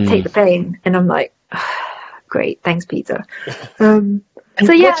 take the pain. And I'm like, great, thanks, Peter. So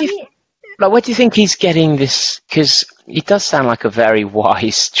yeah. Where do you think he's getting this? Because he does sound like a very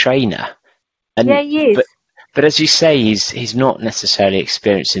wise trainer. And, yeah, he is. But as you say, he's not necessarily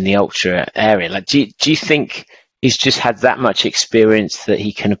experienced in the ultra area. Like, do you think he's just had that much experience that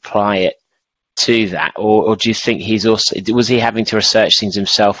he can apply it to that, or do you think was he having to research things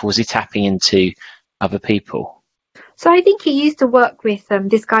himself, or was he tapping into other people? So I think he used to work with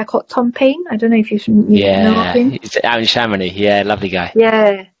this guy called Tom Payne. I don't know if you know of him. He's out in Chamonix. Yeah, lovely guy.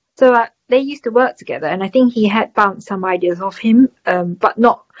 Yeah. So they used to work together, and I think he had bounced some ideas off him, but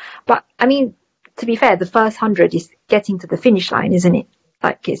I mean, to be fair, the first 100 is getting to the finish line, isn't it?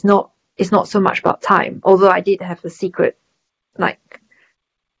 Like, it's not so much about time, although I did have the secret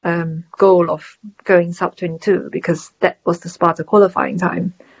goal of going sub 22 because that was the Sparta qualifying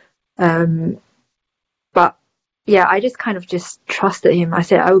time. But yeah, I just kind of just trusted him. I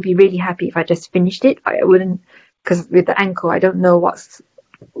said I would be really happy if I just finished it. I wouldn't, because with the ankle, I don't know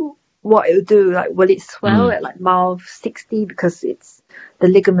what it would do. Like, will it swell at like mile 60 because the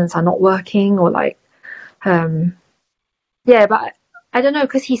ligaments are not working, or like, yeah, but I don't know,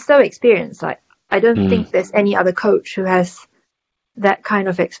 because he's so experienced. Like, I don't think there's any other coach who has that kind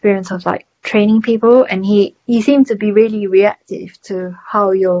of experience of like training people, and he seemed to be really reactive to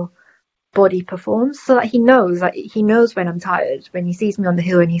how your body performs. So like he knows when I'm tired, when he sees me on the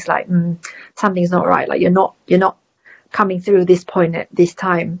hill and he's like, something's not right, like you're not coming through this point at this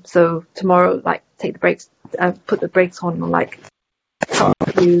time, so tomorrow like take the brakes, put the brakes on, or like cut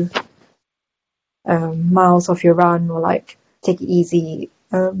a few miles off your run, or like take it easy.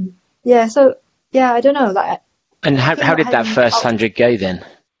 So yeah, I don't know, like. And how did that first 100 go then?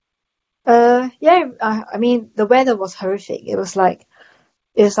 I mean, the weather was horrific. It was like,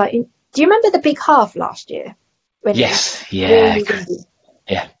 do you remember the big half last year? Yes, yeah. Really windy?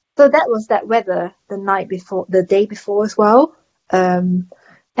 Yeah. So that was that weather the day before as well. And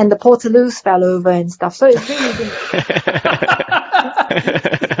the Portaloos fell over and stuff. So it's really windy.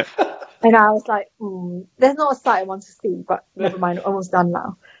 And I was like, there's not a sight I want to see, but never mind, almost done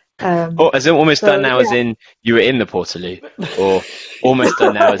now. As in almost done now, as yeah. in you were in the Portaloo, or almost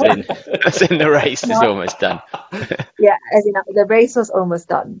done now, as in the race is almost done. Yeah, as in the race was almost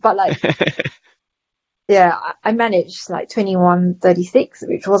done, but like, yeah, I managed like 21:36,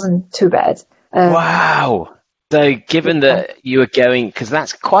 which wasn't too bad. Wow. So given that you were going, because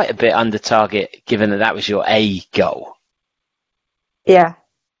that's quite a bit under target, given that was your A goal. Yeah.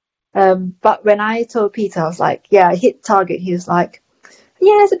 But when I told Peter, I was like, yeah, I hit target. He was like,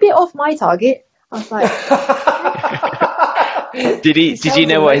 yeah, it's a bit off my target. I was like, did you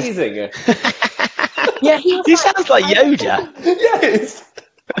know what amazing. Yeah, he sounds like Yoda. Yes.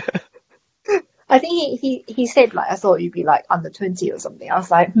 I think he said like, I thought you'd be like under 20 or something. I was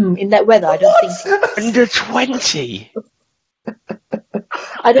like, in that weather, I don't think under 20.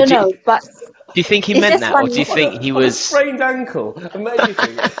 I don't know, but do you think he meant that, or do you think he was sprained ankle? Amazing.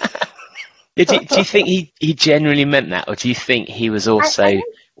 do you think he genuinely meant that, or do you think he was also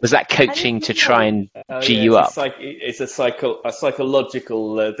was that coaching to try and G you up? It's a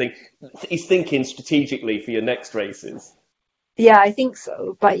psychological thing. He's thinking strategically for your next races. Yeah, I think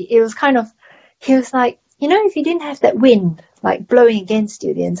so. But it was kind of, he was like, if you didn't have that wind like blowing against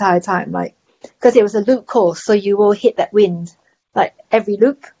you the entire time, like, because it was a loop course, so you will hit that wind like every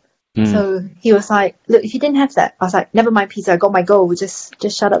loop. So he was like, look, if you didn't have that, I was like, never mind, Peter, I got my goal. Just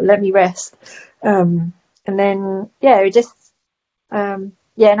shut up, let me rest. And then, it just, and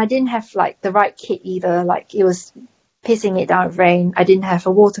I didn't have like the right kit either. Like it was pissing it down with rain. I didn't have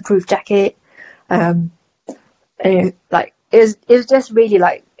a waterproof jacket. And it was just really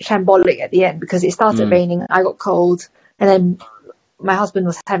like shambolic at the end because it started raining. I got cold, and then my husband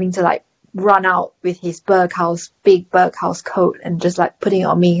was having to like run out with his big Berghaus coat and just like putting it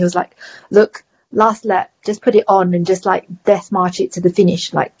on me. He was like, look, last lap, just put it on and just like death march it to the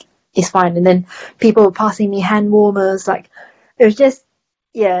finish. Like it's fine. And then people were passing me hand warmers. Like it was just,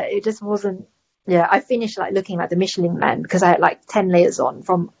 it just wasn't. Yeah, I finished like looking like the Michelin Man because I had like 10 layers on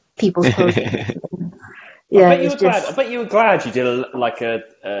from people's clothing. I bet you were glad you did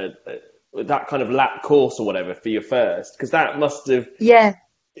that kind of lap course or whatever for your first, because that must have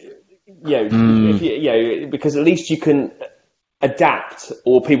because at least you can adapt,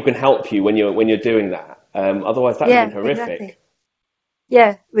 or people can help you when you're doing that. Otherwise, that would have been horrific. Exactly.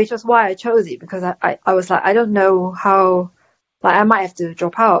 Yeah, which was why I chose it, because I was like, I don't know how, like I might have to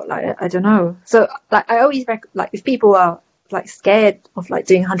drop out. Like I don't know. So like I always like if people are like scared of like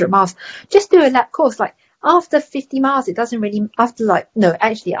doing 100 miles, just do a lap course. Like after 50 miles, it doesn't really after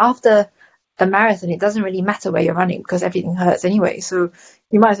a marathon, it doesn't really matter where you're running because everything hurts anyway. So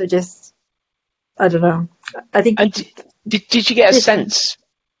you might as well just, I don't know. I think. And did you get a sense?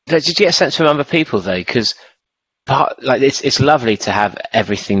 Did you get a sense from other people though? Because like it's lovely to have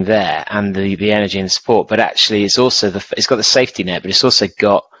everything there and the energy and the support, but actually it's also it's got the safety net, but it's also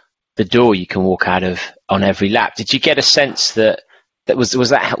got the door you can walk out of on every lap. Did you get a sense that was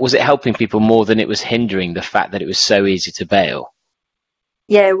it helping people more than it was hindering, the fact that it was so easy to bail?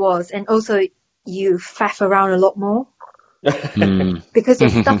 Yeah, it was. And also you faff around a lot more because your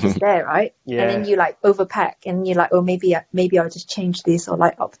stuff is there, right? Yeah. And then you like overpack and you're like, oh, maybe I'll just change this, or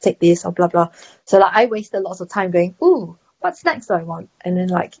like I'll take this, or blah blah. So like I wasted lots of time going, ooh, what snacks do I want? And then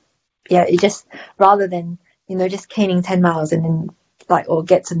like, it just, rather than just caning 10 miles and then like, or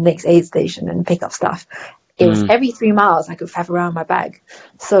get to the next aid station and pick up stuff, it was every 3 miles I could faff around my bag.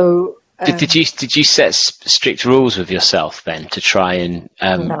 So did you set strict rules with yourself then to try and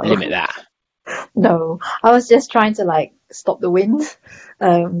limit that? No, I was just trying to like stop the wind.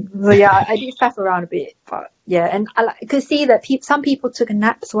 So yeah, I did faff around a bit, but yeah, and I could see that some people took a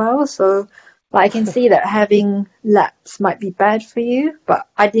nap as well. So like, I can see that having laps might be bad for you, but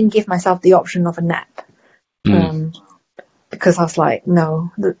I didn't give myself the option of a nap because I was like,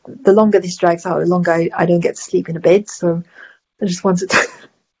 no, the longer this drags out, the longer I don't get to sleep in a bed. So I just wanted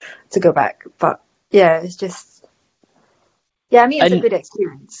to go back, but yeah, it's just. Yeah, I mean, it's a good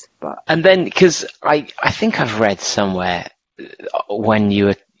experience. And then, because I think I've read somewhere when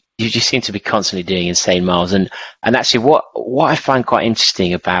you just seem to be constantly doing insane miles. And actually what I find quite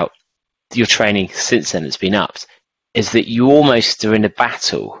interesting about your training since then that's been upped is that you almost are in a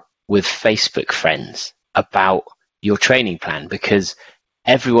battle with Facebook friends about your training plan, because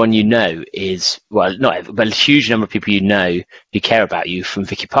everyone you know is, well, but a huge number of people you know who care about you from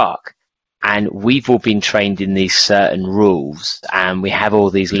Vicky Park. And we've all been trained in these certain rules, and we have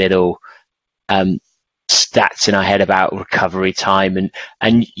all these little stats in our head about recovery time,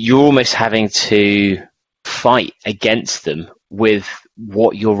 and you're almost having to fight against them with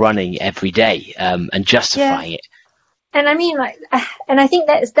what you're running every day and justifying it. And I mean, like, and I think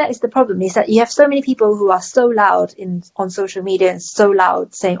that is the problem, is that you have so many people who are so loud on social media and so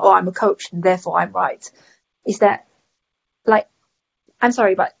loud saying, "Oh, I'm a coach and therefore I'm right." Is that, like, I'm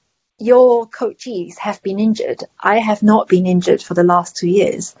sorry, but your coachees have been injured. I have not been injured for the last 2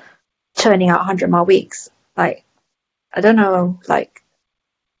 years, churning out 100-mile weeks. Like, I don't know, like,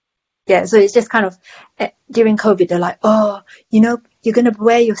 yeah. So it's just kind of during COVID, they're like, "Oh, you're gonna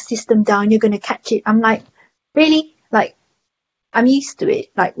wear your system down, you're gonna catch it." I'm like, really? Like, I'm used to it.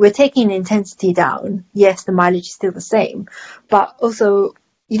 Like, we're taking the intensity down. Yes, the mileage is still the same, but also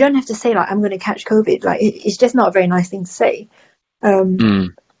you don't have to say like, "I'm going to catch COVID." Like, it's just not a very nice thing to say.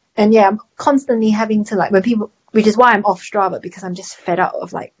 And yeah, I'm constantly having to, like, when people, which is why I'm off Strava, because I'm just fed up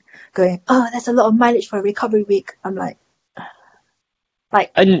of like going, "Oh, that's a lot of mileage for a recovery week." I'm like,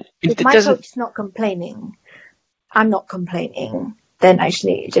 and if my coach is not complaining, I'm not complaining, then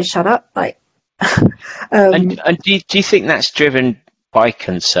actually just shut up. Like, and do you think that's driven by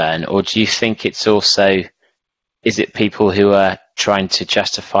concern, or do you think it's also, is it people who are trying to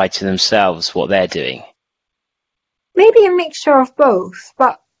justify to themselves what they're doing? Maybe a mixture of both,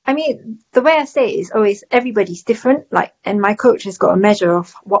 but I mean, the way I say it is always everybody's different. Like, and my coach has got a measure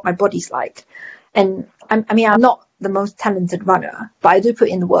of what my body's like, and I'm not the most talented runner, but I do put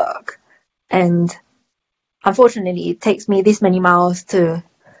in the work, and unfortunately, it takes me this many miles to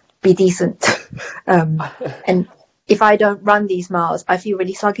be decent. And if I don't run these miles, I feel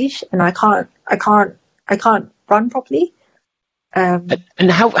really sluggish, and I can't run properly.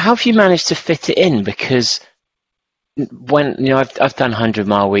 And how have you managed to fit it in? Because when I've done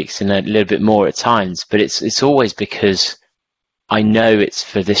 100-mile weeks and a little bit more at times, but it's always because I know it's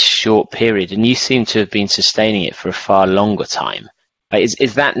for this short period, and you seem to have been sustaining it for a far longer time. Like,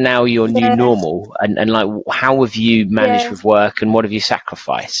 is that now your new normal? And like, how have you managed with work, and what have you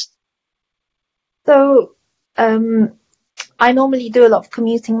sacrificed? So I normally do a lot of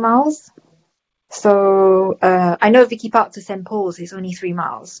commuting miles. So I know Vicky Park to St. Paul's is only 3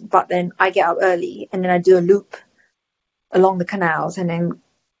 miles, but then I get up early and then I do a loop along the canals and then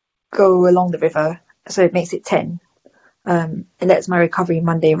go along the river. So it makes it 10. And that's my recovery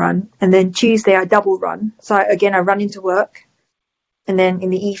Monday run. And then Tuesday I double run. So I run into work. And then in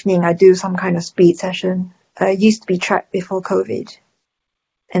the evening I do some kind of speed session. Used to be track before COVID.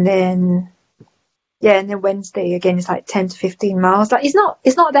 And then Wednesday again is like 10 to 15 miles. Like, it's not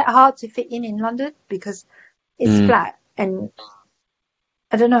that hard to fit in London because it's flat, and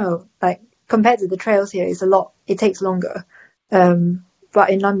I don't know, like, compared to the trails here, it takes longer. But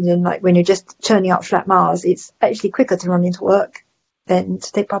in London, like, when you're just churning out flat miles, it's actually quicker to run into work than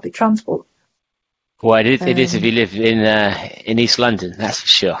to take public transport. Well, it is if you live in East London, that's for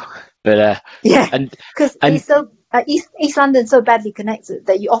sure. But because it's so East London's so badly connected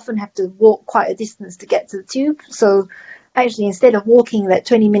that you often have to walk quite a distance to get to the tube. So actually, instead of walking that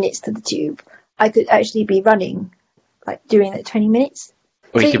 20 minutes to the tube, I could actually be running like during that 20 minutes.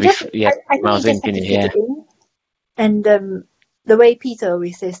 Or so you could be miles in, can you? Yeah. And the way Peter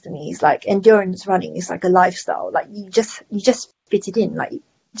always says to me is like, endurance running is like a lifestyle. Like, you just fit it in. Like,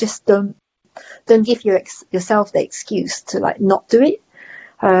 just don't give yourself the excuse to like not do it.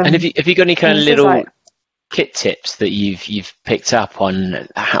 And have you got any kind of little kit tips that you've picked up on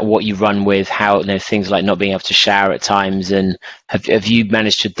what you run with, how things like not being able to shower at times, and have you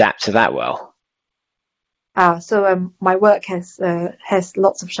managed to adapt to that well? So my work has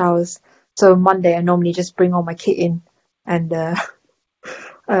lots of showers. So Monday I normally just bring all my kit in and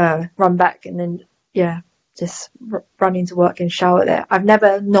run back, and then just run into work and shower there. I've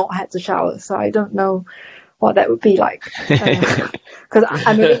never not had to shower, so I don't know what that would be like, because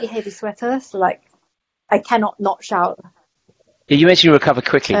I'm a really heavy sweater, so like I cannot not shower. Yeah, you mentioned you recover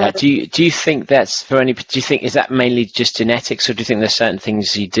quickly. Like, do you think that's for any? Do you think is that mainly just genetics, or do you think there's certain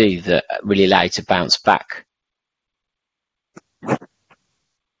things you do that really allow you to bounce back?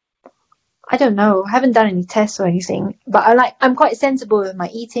 I don't know. I haven't done any tests or anything, but I'm quite sensible with my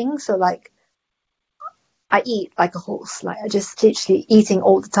eating. So like, I eat like a horse. Like, I just literally eating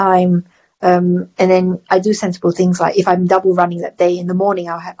all the time. And then I do sensible things, like if I'm double running that day in the morning,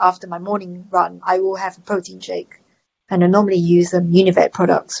 after my morning run, I will have a protein shake. And I normally use Univet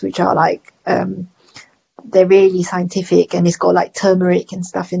products, which are like, they're really scientific, and it's got like turmeric and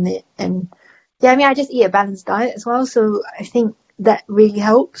stuff in it. And yeah, I mean, I just eat a balanced diet as well. So I think that really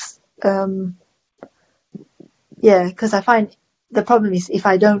helps. Because I find the problem is if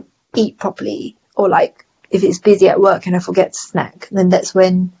I don't eat properly, or like if it's busy at work and I forget to snack, then that's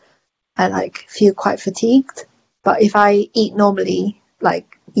when I like feel quite fatigued. But if I eat normally,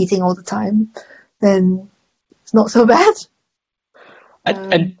 like eating all the time, then it's not so bad.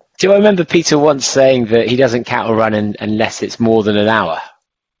 And Do I remember Peter once saying that he doesn't count a run unless it's more than an hour?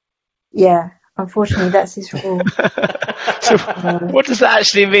 Yeah, unfortunately, that's his rule. So what does that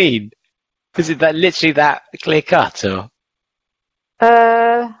actually mean? Is it that literally that clear cut, or?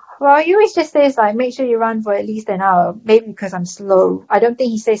 Well, he always just says like, make sure you run for at least an hour. Maybe because I'm slow. I don't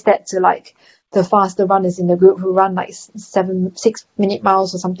think he says that to like the faster runners in the group who run like 6-minute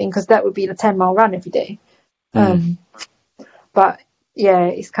miles or something, because that would be the 10-mile run every day. But yeah,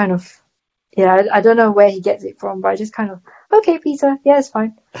 it's kind of, yeah, I don't know where he gets it from, but I just kind of, okay, Peter, yeah, it's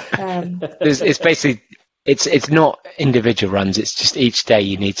fine. It's basically, it's not individual runs. It's just each day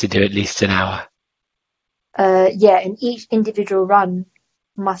you need to do at least an hour. Yeah, and each individual run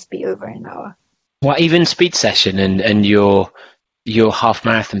must be over an hour. Well, even speed session and your half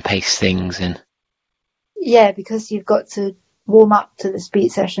marathon pace things and. Yeah, because you've got to warm up to the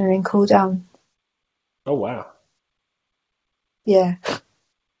speed session and then cool down. Oh wow. Yeah.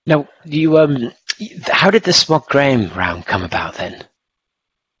 Now, how did the Smog Graham round come about then?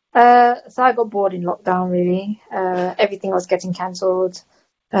 So I got bored in lockdown, really. Everything was getting cancelled.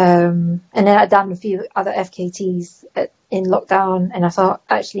 And then I'd done a few other FKTs in lockdown, and I thought,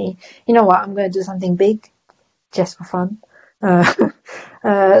 actually, you know what, I'm going to do something big just for fun.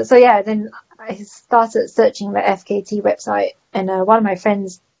 So yeah, then I started searching the FKT website, and one of my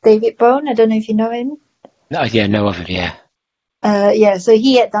friends, David Bone, I don't know if you know him. Oh, yeah, know of him, yeah. Yeah, so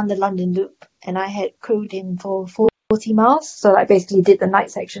he had done the London Loop, and I had crewed him for 40 miles. So I basically did the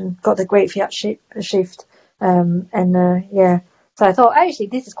night section, got the Great Fiat shift, yeah. So I thought, actually,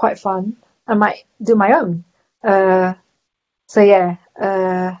 this is quite fun. I might do my own. So yeah.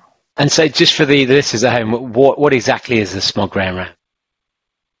 And so, just for the listeners at home, what exactly is the Smog Graham Round?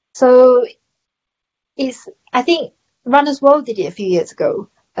 So I think Runners World did it a few years ago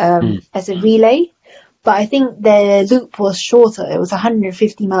as a relay, but I think their loop was shorter. It was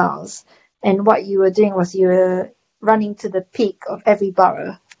 150 miles, and what you were doing was you were running to the peak of every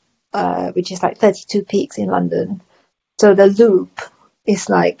borough, which is like 32 peaks in London. So the loop is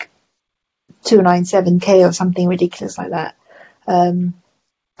like 297k or something ridiculous like that.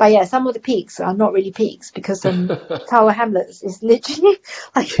 But yeah, some of the peaks are not really peaks because Tower Hamlets is literally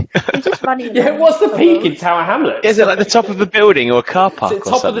like you're just running. Yeah, what's the peak in Tower Hamlets? Is it like the top of a building or a car park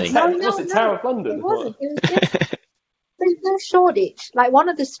or something? Was it Tower of London? It wasn't. It was just there's no Shoreditch. Like one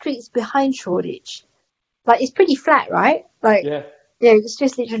of the streets behind Shoreditch. Like it's pretty flat, right? Like yeah, it's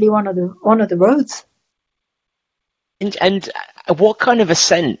just literally one of the roads. And what kind of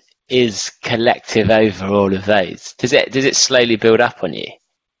ascent is collective over all of those? Does it slowly build up on you?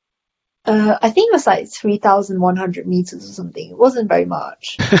 I think it was like 3,100 meters or something. It wasn't very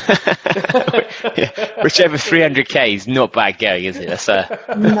much. Which over 300k is not bad going, is it?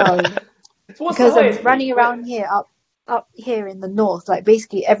 No. Because I'm running around here, up here in the north, like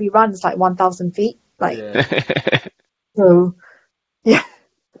basically every run is like 1,000 feet. Like, so, yeah.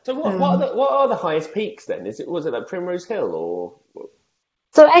 So what are the highest peaks then? Was it like Primrose Hill or?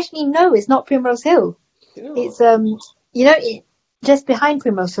 So actually, no, it's not Primrose Hill. It's just behind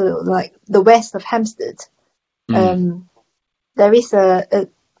Primrose Hill, like the west of Hampstead. There is a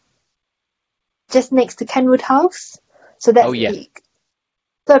just next to Kenwood House. So that's the peak.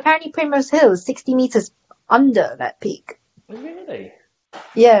 So apparently Primrose Hill is 60 meters under that peak. Really?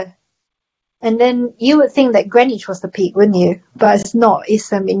 Yeah. And then you would think that Greenwich was the peak, wouldn't you? But it's not.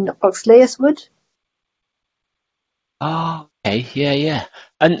 It's in Oxlayers Wood. Oh, okay. Yeah.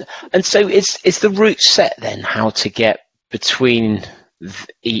 And so is the route set then how to get between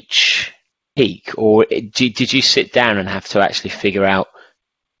each peak, or did you sit down and have to actually figure out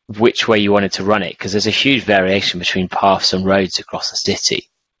which way you wanted to run it? Because there's a huge variation between paths and roads across the city.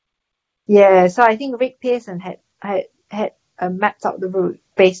 Yeah, so I think Rick Pearson had mapped out the route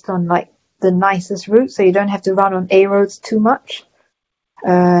based on like the nicest route, so you don't have to run on A roads too much.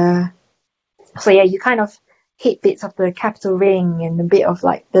 So yeah, you kind of hit bits of the Capital Ring and a bit of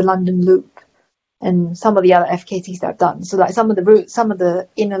like the London Loop and some of the other FKTs that I've done. So like some of the routes, some of the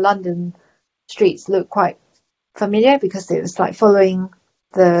inner London streets look quite familiar because it was like following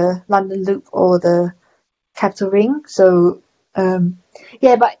the London Loop or the Capital Ring. So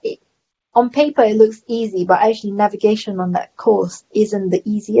but on paper it looks easy, but actually navigation on that course isn't the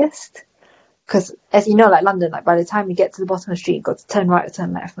easiest. Because as you know, like London, like by the time you get to the bottom of the street, you've got to turn right or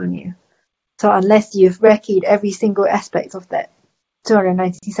turn left on you. So unless you've recceed every single aspect of that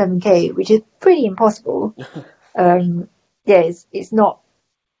 297k, which is pretty impossible, it's not.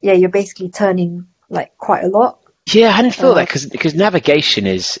 Yeah, you're basically turning like quite a lot. Yeah, I hadn't thought that because navigation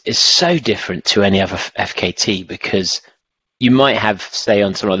is so different to any other FKT, because you might have, say,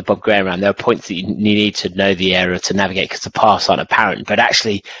 on something like the Bob Graham Round, there are points that you need to know the area to navigate because the paths aren't apparent, but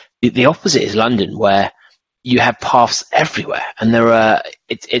actually the opposite is London, where you have paths everywhere, and there are.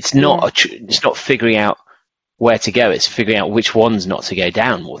 It's not it's not figuring out where to go. It's figuring out which ones not to go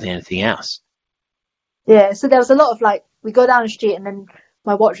down more than anything else. Yeah, so there was a lot of like, we go down the street and then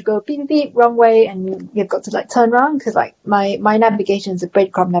my watch would go beep, beep, beep, wrong way, and you've got to like turn around because like my navigation is a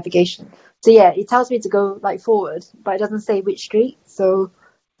breadcrumb navigation. So yeah, it tells me to go like forward, but it doesn't say which street. So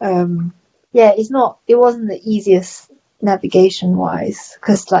yeah, it wasn't the easiest navigation wise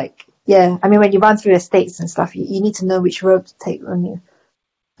because like, yeah, I mean, when you run through estates and stuff, you need to know which road to take when you.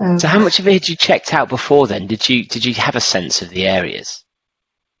 So how much of it had you checked out before then? Did you have a sense of the areas?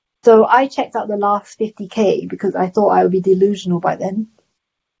 So I checked out the last 50k because I thought I would be delusional by then.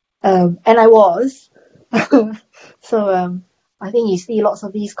 And I was. So I think you see lots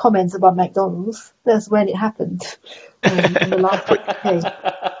of these comments about McDonald's. That's when it happened. In the last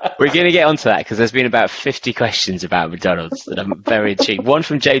 50k. We're going to get onto that because there's been about 50 questions about McDonald's that I'm very intrigued. One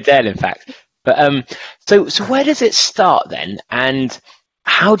from Joe Dale, in fact. But so where does it start then? And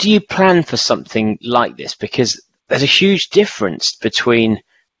how do you plan for something like this? Because there's a huge difference between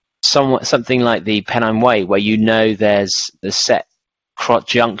something like the Pennine Way, where you know there's the set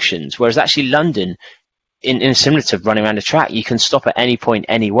junctions, whereas actually London, in similar to running around a track, you can stop at any point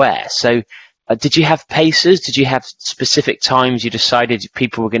anywhere. So did you have paces? Did you have specific times you decided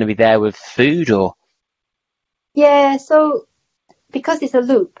people were going to be there with food? Or Yeah, so because it's a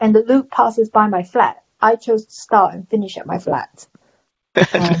loop and the loop passes by my flat, I chose to start and finish at my flat.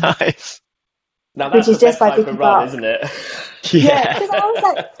 Nice. Now that's which is the just best by type of picking run, up. isn't it? Yeah, because I was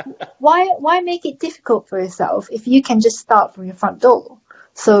like, why make it difficult for yourself if you can just start from your front door?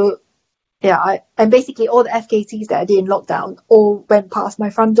 So yeah, and basically all the FKTs that I did in lockdown all went past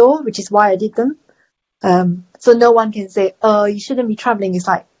my front door, which is why I did them. So no one can say, oh, you shouldn't be traveling. It's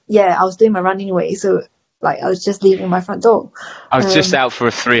like, yeah, I was doing my run anyway, so like I was just leaving my front door. I was just out for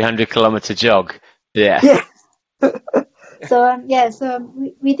a 300-kilometer jog. Yeah. So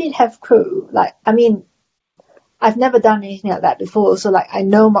we did have crew. Like, I mean, I've never done anything like that before, so like I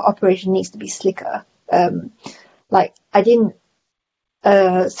know my operation needs to be slicker. Like I didn't.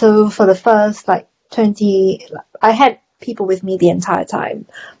 So for the first like 20, I had people with me the entire time,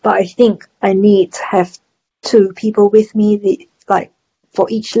 but I think I need to have 2 people with me, like for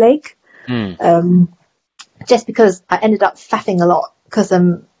each leg. Just because I ended up faffing a lot because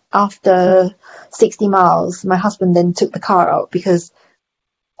after 60 miles, my husband then took the car out because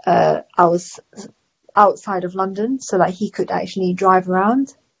I was outside of London, so like he could actually drive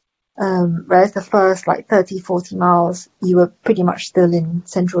around. Whereas the first like 30, 40 miles, you were pretty much still in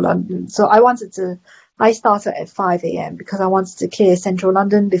central London. So I started at 5 a.m. because I wanted to clear central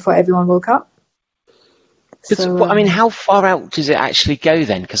London before everyone woke up. So, I mean, how far out does it actually go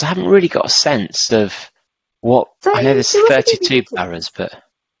then? Because I haven't really got a sense of what. So I know there's 32 boroughs, but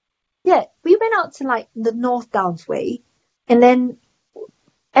yeah, we went out to like the North Downs Way, and then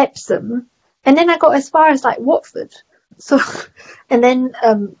Epsom, and then I got as far as like Watford. So, and then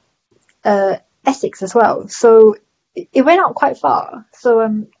Essex as well. So it went out quite far.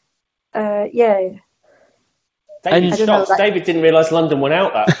 So yeah. David shocked. Like, David didn't realise London went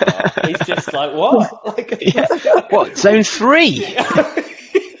out that far. He's just like, what? What, zone 3? No,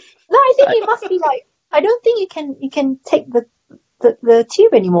 I think it must be like, I don't think you can take the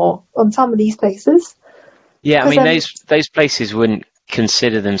tube anymore on some of these places. Yeah, I mean those places wouldn't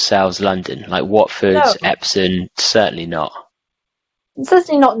consider themselves London, like Watford, No. Epsom, certainly not.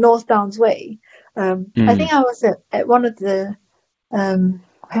 Certainly not North Downs Way. I think I was at one of the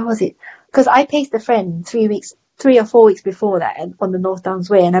where was it? Because I paced a friend 3 or 4 weeks before that on the North Downs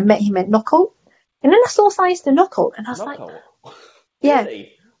Way, and I met him at Knockout, and then I saw signs to Knockout, and I was like, yeah,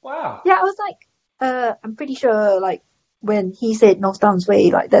 really? Wow. yeah, I was like, I'm pretty sure like when he said North Downs Way,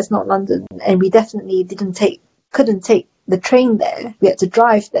 like that's not London, and we definitely couldn't take the train there. We had to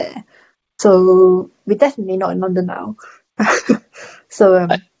drive there, so we're definitely not in London now. So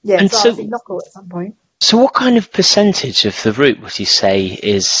yeah, and so I was in Knockout at some point. So what kind of percentage of the route would you say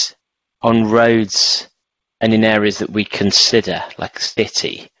is on roads and in areas that we consider like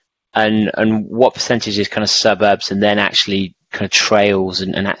city, and what percentage is kind of suburbs and then actually kind of trails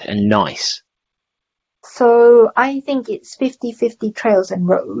and nice? So I think it's 50-50 trails and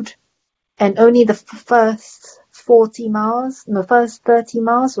road, and only the first 40 miles, the first 30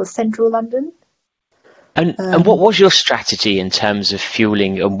 miles was central London. And what was your strategy in terms of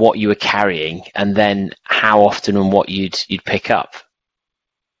fueling and what you were carrying, and then how often and what you'd pick up?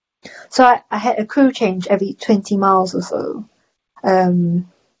 So I had a crew change every 20 miles or so. And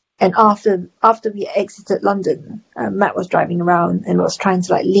after we exited London, Matt was driving around and was trying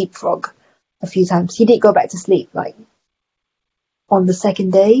to like leapfrog a few times. He did go back to sleep like on the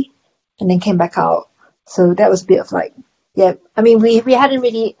second day, and then came back out. So that was a bit of like, yeah. I mean, we hadn't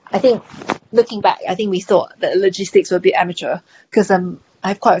really. I think looking back, I think we thought that the logistics were a bit amateur because I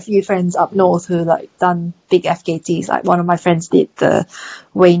have quite a few friends up north who like done big FKTs. Like one of my friends did the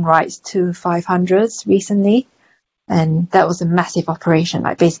Wainwright's 500s recently, and that was a massive operation.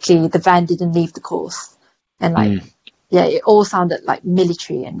 Like basically the van didn't leave the course, and like yeah, it all sounded like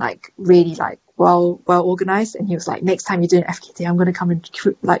military and like really like well organized. And he was like, next time you do an FKT, I'm going to come and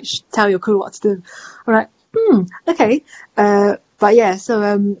like tell your crew what to do. I'm like, okay. But yeah,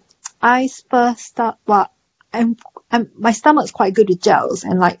 so I first start. Well, my stomach's quite good with gels,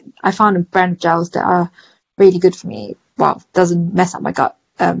 and like I found a brand of gels that are really good for me. Well, doesn't mess up my gut.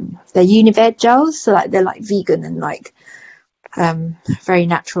 They're Unived gels, so like they're like vegan and like very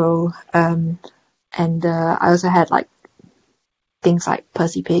natural. And I also had like things like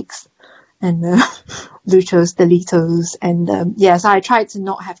Percy Pigs and Luchos, Delitos, and yeah. So I tried to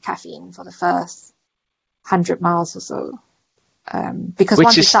not have caffeine for the first 100 miles or so, because Which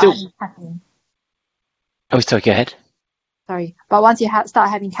once you is start still... having caffeine. Oh, sorry, go ahead. Sorry, but once you start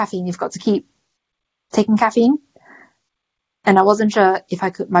having caffeine, you've got to keep taking caffeine. And I wasn't sure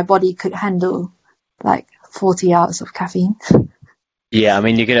if my body could handle like 40 hours of caffeine. Yeah, I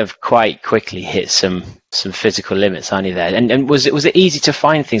mean, you're going to quite quickly hit some physical limits, aren't you? There, and was it easy to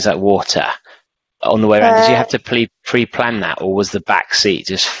find things like water on the way around? Did you have to pre-plan that, or was the back seat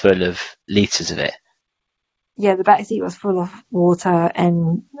just full of liters of it? Yeah, the back seat was full of water,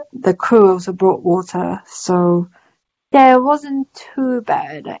 and the crew also brought water. So yeah, it wasn't too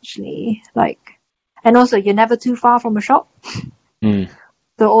bad actually. Like, and also you're never too far from a shop. So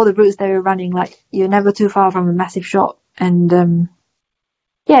all the routes they were running, like you're never too far from a massive shop, and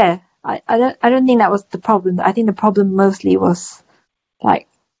yeah, I don't think that was the problem. I think the problem mostly was like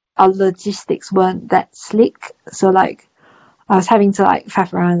our logistics weren't that slick. So like I was having to like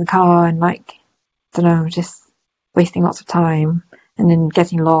faff around in the car and like, I don't know, just wasting lots of time and then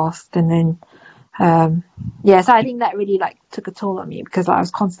getting lost, and then yeah, so I think that really like took a toll on me because I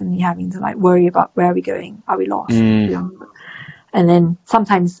was constantly having to like worry about where are we going, are we lost, and then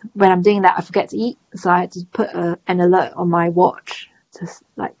sometimes when I'm doing that I forget to eat, so I had to put an alert on my watch to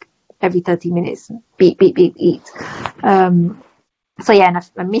like every 30 minutes beep beep beep eat. So yeah, and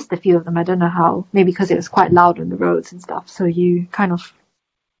I missed a few of them. I don't know how, maybe because it was quite loud on the roads and stuff, so you kind of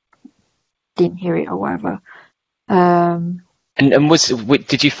didn't hear it or whatever. And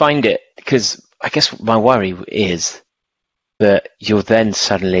did you find it? Because I guess my worry is that you're then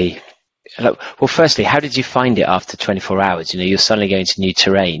suddenly... Well, firstly, how did you find it after 24 hours? You know, you're suddenly going to new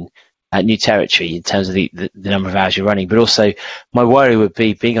terrain, new territory in terms of the number of hours you're running. But also, my worry would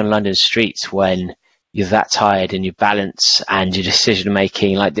be being on London streets when you're that tired and your balance and your decision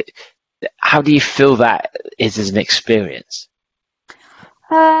making. Like, how do you feel that is as an experience?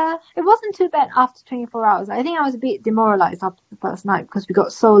 It wasn't too bad after 24 hours. I think I was a bit demoralized after the first night because we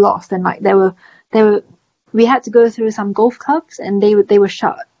got so lost, and like we had to go through some golf clubs and they were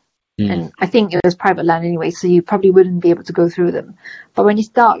shut. And I think it was private land anyway, so you probably wouldn't be able to go through them. But when it's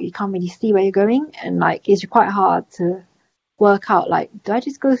dark, you can't really see where you're going, and like it's quite hard to work out like, do I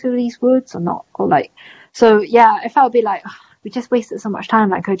just go through these woods or not? Or like, so yeah, I felt a bit like we just wasted so much time.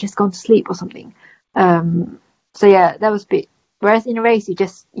 Like I could have just gone to sleep or something. So yeah, that was a bit. Whereas in a race, you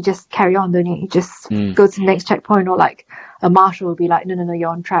just carry on, don't you? You just go to the next checkpoint, or like a marshal will be like, no, you're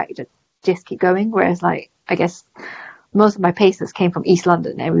on track. Just keep going. Whereas like I guess most of my paces came from East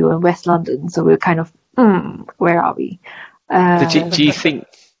London and we were in West London, so we were kind of, where are we? Do you think?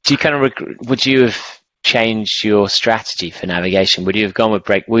 Do you kind of would you have changed your strategy for navigation? Would you have gone with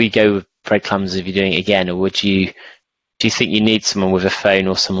will you go with breadcrumbs if you're doing it again, or do you think you need someone with a phone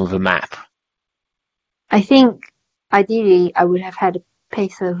or someone with a map? I think ideally I would have had a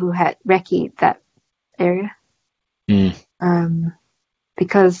pacer who had recce that area.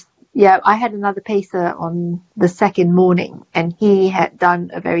 Because yeah, I had another pacer on the second morning and he had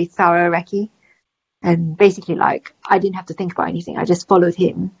done a very thorough recce, and basically like I didn't have to think about anything. I just followed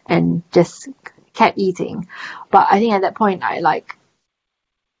him and just kept eating. But I think at that point I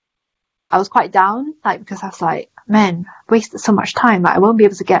was quite down, like, because I was like, man, wasted so much time. Like I won't be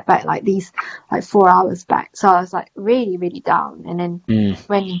able to get back like these like 4 hours back. So I was like really, really down, and then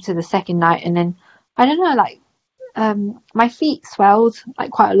went into the second night, and then I don't know, like my feet swelled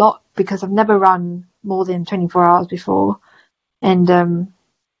like quite a lot because I've never run more than 24 hours before, and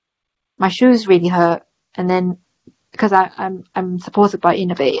my shoes really hurt. And then because I'm supported by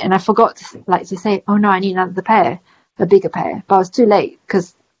Innovate, and I forgot to say, oh no, I need another pair, a bigger pair, but I was too late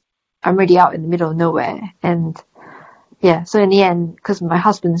because I'm really out in the middle of nowhere. And yeah, so in the end, because my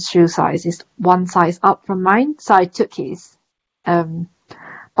husband's shoe size is one size up from mine, so I took his,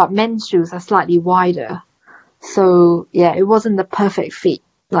 But men's shoes are slightly wider. So yeah, it wasn't the perfect fit,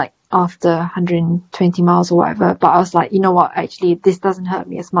 like after 120 miles or whatever. But I was like, you know what, actually this doesn't hurt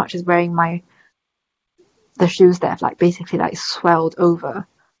me as much as wearing the shoes that have like basically like swelled over.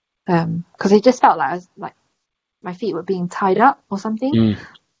 Because it just felt like I was, like my feet were being tied up or something.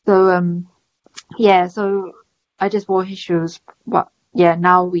 So yeah, so I just wore his shoes. But yeah,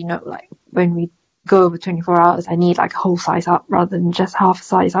 now we know, like when we go over 24 hours, I need like a whole size up rather than just half a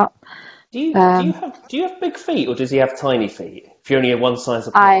size up. Do you have big feet, or does he have tiny feet? If you're only one size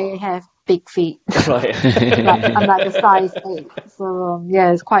apart. I have big feet. Right. I'm like a size 8, so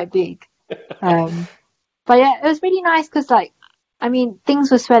yeah, it's quite big. But yeah, it was really nice because, like, I mean,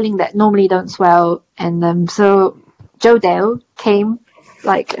 things were swelling that normally don't swell, and so Joe Dale came,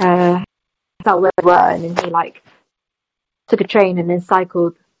 like, out where we were, and then he like took a train and then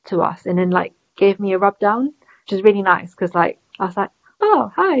cycled to us, and then like gave me a rub down, which was really nice because like I was like,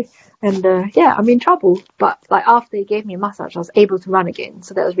 oh hi, and yeah, I'm in trouble, but like after he gave me a massage, I was able to run again,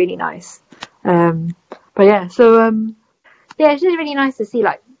 so that was really nice. But yeah, so yeah, it's just really nice to see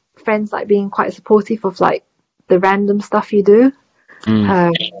like friends like being quite supportive of like the random stuff you do,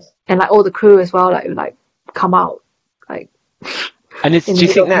 and like all the crew as well, like come out like. And do you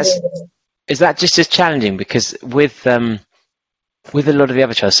think is that just as challenging? Because with a lot of the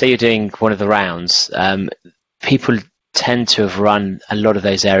other trials, say you're doing one of the rounds, people tend to have run a lot of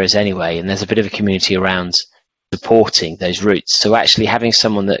those areas anyway, and there's a bit of a community around supporting those routes. So actually having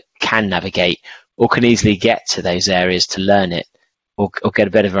someone that can navigate or can easily get to those areas to learn it or get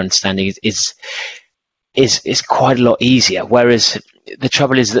a better understanding is quite a lot easier. Whereas the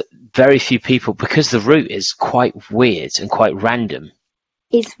trouble is that very few people, because the route is quite weird and quite random.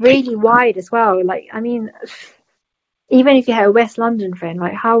 It's really wide as well. Like, I mean, even if you had a West London friend,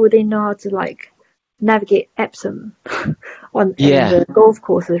 like, how would they know how to like navigate Epsom on the golf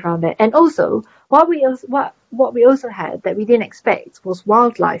courses around there? And also, what we also had that we didn't expect was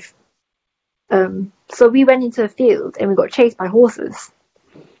wildlife. So we went into a field and we got chased by horses.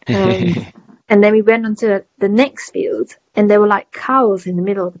 And then we went onto the next field and there were like cows in the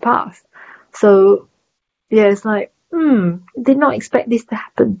middle of the path. So yeah, it's like, did not expect this to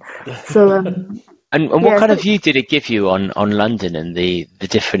happen. So and what kind of view did it give you on London and the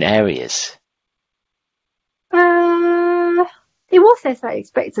different areas? It was as I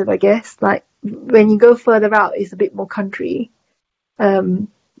expected, I guess. Like when you go further out, it's a bit more country.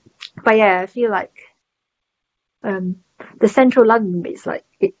 But yeah, I feel like the central London bits, like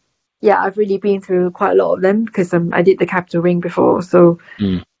I've really been through quite a lot of them because I did the Capital Ring before, so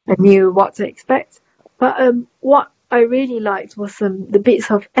I knew what to expect. But what I really liked was the bits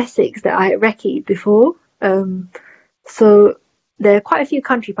of Essex that I had recce'd before. So there are quite a few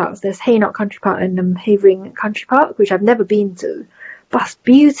country parks. There's Hainault Country Park and Havering Country Park, which I've never been to, but it's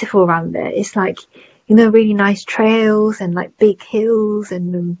beautiful around there. It's like, you know, really nice trails and like big hills,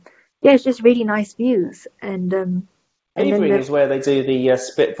 and it's just really nice views. And Havering is where they do the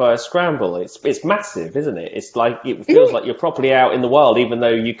Spitfire Scramble. It's massive, isn't it? It's like it feels like you're properly out in the wild, even though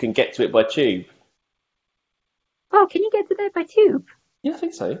you can get to it by tube. Oh, can you get to there by tube? Yeah, I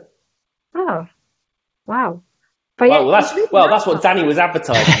think so. Oh, wow. But that's what Danny was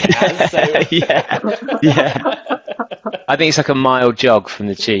advertising it as. So. yeah. I think it's like a mile jog from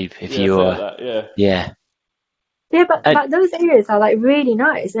the tube if you're. Yeah. Yeah, but those areas are like really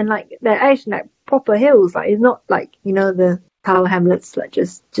nice, and like they're actually like proper hills. Like it's not like, you know, the Tower Hamlets like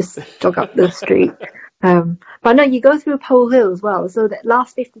just jog up the street. But no, you go through Pole Hill as well. So that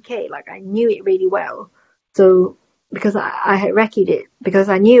last 50k, like I knew it really well. So because I had recce'd it, because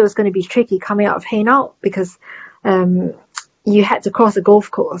I knew it was going to be tricky coming out of Hainault, because you had to cross a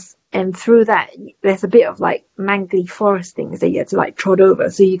golf course, and through that there's a bit of like mangly forest things that you had to like trod over.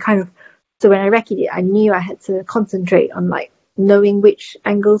 So when I recce'd it, I knew I had to concentrate on like knowing which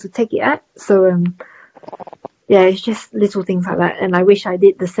angle to take it at. So it's just little things like that. And I wish I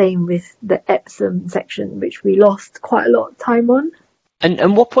did the same with the Epsom section, which we lost quite a lot of time on.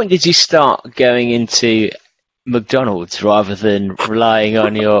 And what point did you start going into McDonald's rather than relying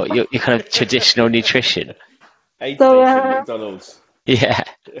on your kind of traditional nutrition? So McDonald's. Yeah.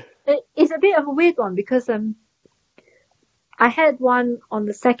 It's a bit of a weird one because I had one on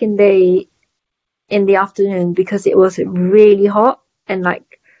the second day in the afternoon because it was really hot, and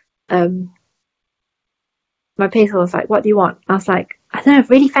like my pacer was like, "What do you want?" I was like, "I don't know,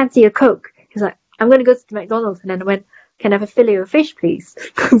 really fancy a Coke." He was like, "I'm going to go to the McDonald's," and then I went, "Can I have a fillet of fish, please?"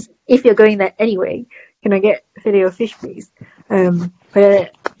 Because if you're going there anyway, can I get a fillet of fish, please? So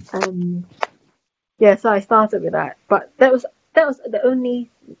I started with that, but that was the only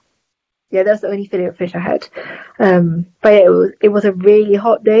yeah, that's the only fillet of fish I had. But yeah, it was a really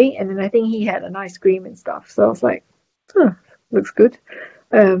hot day, and then I think he had an ice cream and stuff. So I was like, oh, looks good.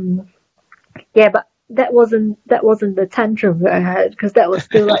 Yeah, but that wasn't the tantrum that I had, because that was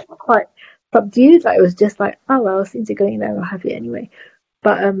still like quite subdued. Like, it was just like, oh well, since you're going there, I'll have it anyway.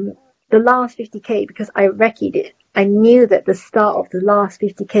 But the last 50k, because I recce'd it, I knew that the start of the last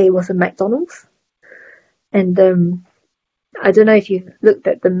 50k was a McDonald's, and I don't know if you've looked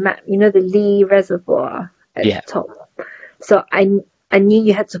at the map. You know the Lee Reservoir at the top. So I knew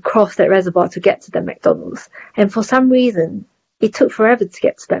you had to cross that reservoir to get to the McDonald's, and for some reason it took forever to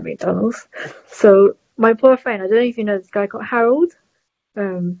get to that McDonald's. So my poor friend, I don't know if you know this guy called Harold.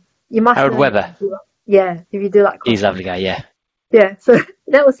 You must Harold know Weber. Yeah, if you do like. He's a lovely guy, yeah. Yeah, so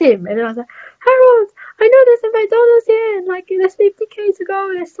that was him, and then I was like, Harold, I know there's a McDonald's here, and like there's 50k to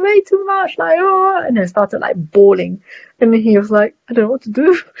go, there's way too much, like, oh, and then I started like bawling, and then he was like, I don't know what to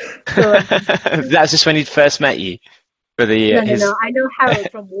do. So, that was just when he first met you. For the no, I know Harold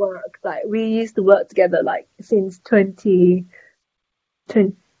from work. Like, we used to work together like since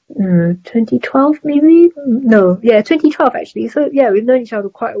 2012 maybe. No, yeah, 2012 actually. So yeah, we've known each other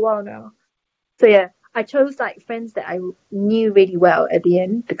quite a while now. So yeah, I chose like friends that I knew really well at the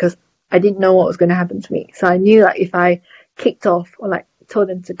end, because I didn't know what was going to happen to me. So I knew like if I kicked off or like told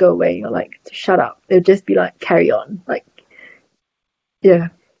them to go away or like to shut up, they'd just be like, carry on. Like, yeah,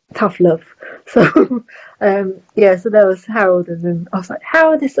 tough love. So yeah, so that was Harold, and then I was like,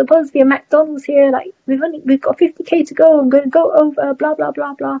 Harold, there's supposed to be a McDonald's here. Like, we've got 50k to go. I'm going to go over. Blah blah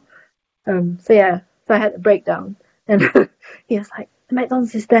blah blah. So yeah, so I had a breakdown, and he was like, the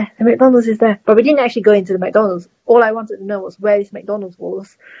McDonald's is there. The McDonald's is there. But we didn't actually go into the McDonald's. All I wanted to know was where this McDonald's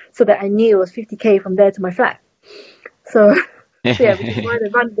was, so that I knew it was 50k from there to my flat. So yeah, which is why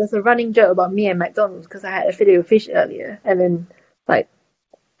there's a running joke about me and McDonald's, because I had a fillet of fish earlier, and then like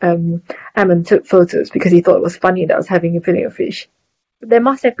Ammon took photos because he thought it was funny that I was having a fillet of fish. But there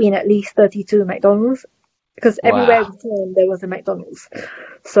must have been at least 32 McDonald's, because everywhere we turned there was a McDonald's.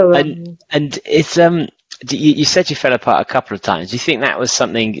 So and it's you said you fell apart a couple of times. Do you think that was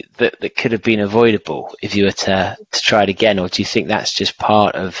something that could have been avoidable if you were to try it again, or do you think that's just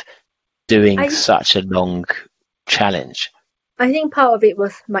part of doing such a long challenge? I think part of it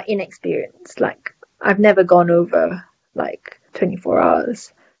was my inexperience. Like, I've never gone over like 24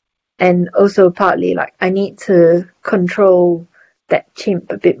 hours. And also partly like I need to control that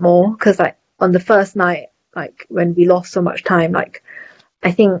chimp a bit more, because like on the first night, like when we lost so much time, like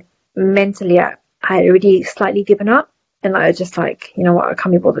I think mentally I had already slightly given up, and like, I was just like, you know what, I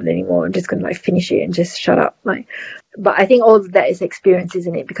can't be bothered anymore. I'm just gonna like finish it and just shut up. Like, but I think all of that is experience,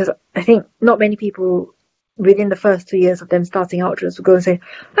 isn't it? Because I think not many people within the first 2 years of them starting ultras will go and say,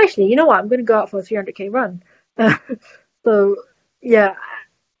 actually, you know what, I'm going to go out for a 300k run. So yeah.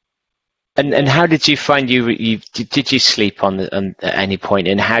 And how did you find did you sleep at any point,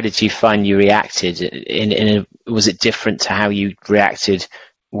 and how did you find you reacted? Was it different to how you reacted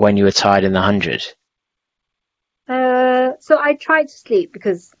when you were tired in the 100? So I tried to sleep,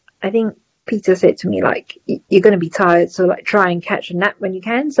 because I think Peter said to me, like, you're going to be tired, so like try and catch a nap when you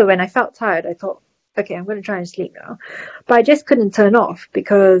can. So when I felt tired, I thought, okay, I'm going to try and sleep now. But I just couldn't turn off,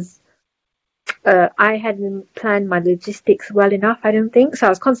 because I hadn't planned my logistics well enough, I don't think. So I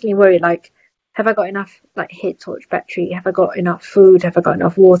was constantly worried, like, have I got enough like head torch battery? Have I got enough food? Have I got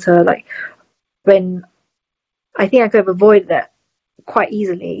enough water? Like, when I think I could have avoided that quite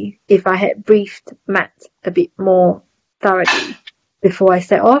easily if I had briefed Matt a bit more thoroughly before I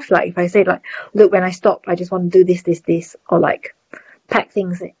set off. Like, if I said, like, look, when I stop, I just want to do this, or like pack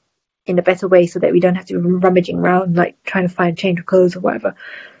things in a better way so that we don't have to be rummaging around, like trying to find change of clothes or whatever.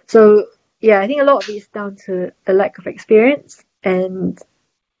 So yeah, I think a lot of it is down to a lack of experience. And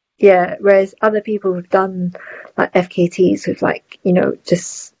yeah, whereas other people have done like FKTs with, like, you know,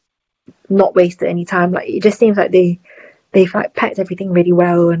 just not wasted any time. Like, it just seems like they've like packed everything really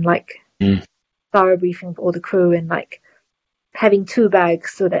well, and like thorough briefing for all the crew, and like having 2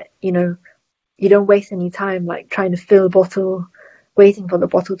 bags so that, you know, you don't waste any time like trying to fill a bottle, waiting for the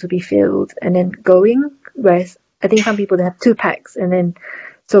bottle to be filled and then going. Whereas I think some people, they have 2 packs, and then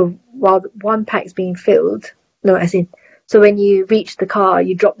so while one pack's being filled, so when you reach the car,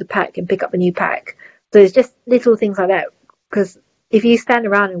 you drop the pack and pick up a new pack. So it's just little things like that, because if you stand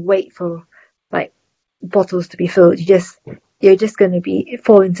around and wait for like bottles to be filled, you're just going to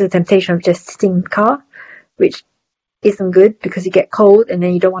fall into the temptation of just sitting in the car, which isn't good, because you get cold and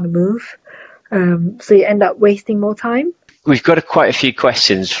then you don't want to move. So you end up wasting more time. we've got quite a few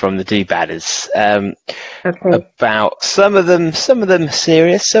questions from the do-badders. Okay. About some of them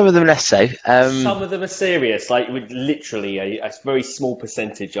serious, some of them less so. Some of them are serious, like with literally a very small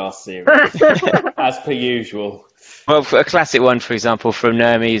percentage are serious, as per usual. Well, for a classic one, for example, from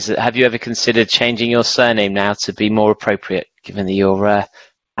Naomi is, have you ever considered changing your surname now to be more appropriate, given that you're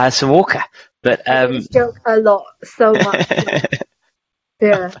Alison Walker? But I do this joke a lot, so much.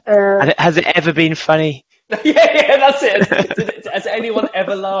 Yeah. Has it ever been funny? yeah, that's it. Has anyone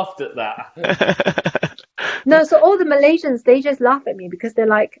ever laughed at that? No, so all the Malaysians, they just laugh at me because they're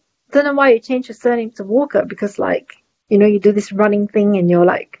like, don't know why you changed your surname to Walker, because like, you know, you do this running thing and you're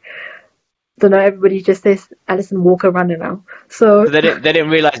like, don't know, everybody just says Alison Walker runner now. So they didn't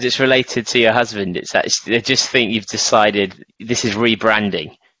realise it's related to your husband. It's actually, they just think you've decided this is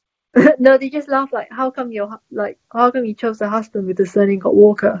rebranding. no, they just laugh like, how come you chose a husband with the surname called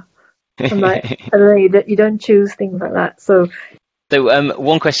Walker? I'm like, I don't know, you don't choose things like that. So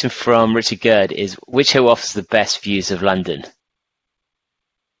one question from Richard Gerd is, which hill offers the best views of London?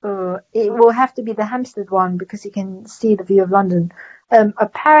 it will have to be the Hampstead one because you can see the view of London.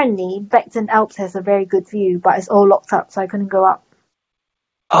 Apparently, Beckton Alps has a very good view, but it's all locked up, so I couldn't go up.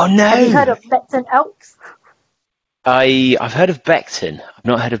 Oh no! Have you heard of Beckton Alps? I've heard of Beckton. I've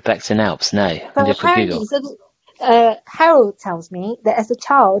not heard of Beckton Alps. No. But apparently, Harold tells me that as a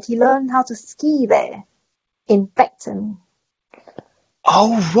child he learned how to ski there in Beckton.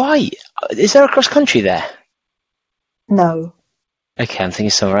 Oh right! Is there a cross country there? No. Okay, I'm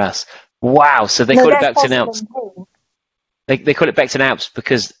thinking somewhere else. Wow! So they call it Beckton Alps. They call it Beckton Alps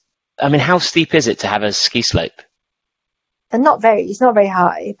because, I mean, how steep is it to have a ski slope? And it's not very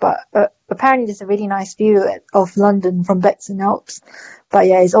high, but apparently there's a really nice view of London from Beckton Alps. But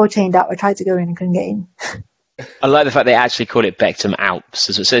yeah, it's all chained up. I tried to go in and couldn't get in. I like the fact they actually call it Beckton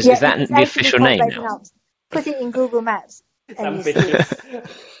Alps. So is that the official name now? Alps. Put it in Google Maps.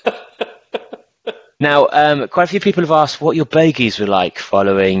 Now, quite a few people have asked what your bogies were like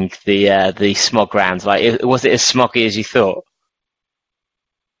following the smog round. Like, was it as smoggy as you thought?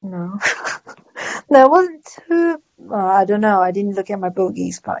 No. No, it wasn't too... I don't know. I didn't look at my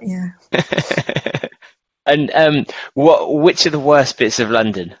bogies, but yeah. And which are the worst bits of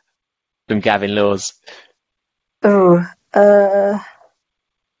London from Gavin Laws? Don't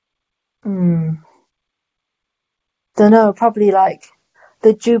know. Probably like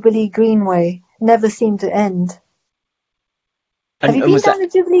the Jubilee Greenway. Never seemed to end. Have you been down the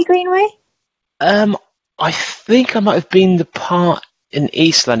Jubilee Greenway? I think I might have been the part in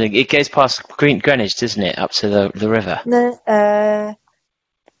East London. It goes past Greenwich, doesn't it, up to the river? No.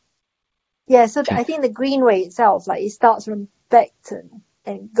 Yeah. So I think the Greenway itself, like, it starts from Beckton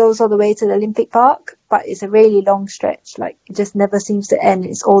and goes all the way to the Olympic Park, but it's a really long stretch. Like, it just never seems to end.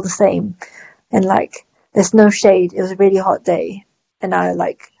 It's all the same, and like, there's no shade. It was a really hot day, and I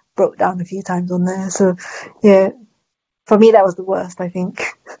like broke down a few times on there. So yeah, for me that was the worst, I think.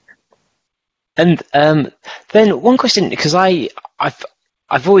 And then one question, because I've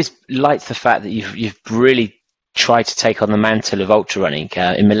always liked the fact that you've really tried to take on the mantle of ultra running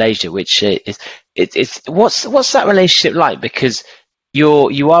in Malaysia, which it's what's that relationship like? Because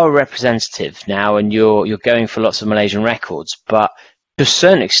you are a representative now, and you're going for lots of Malaysian records, but to a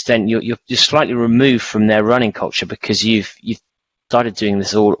certain extent you're slightly removed from their running culture because you've started doing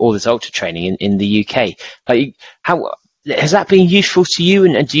this all this ultra training in the UK. Like, how has that been useful to you,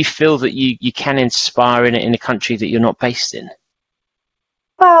 and do you feel that you can inspire in a country that you're not based in?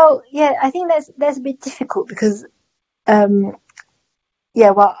 Well, yeah, I think that's a bit difficult because, I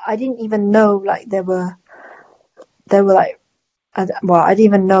didn't even know like there were like, I didn't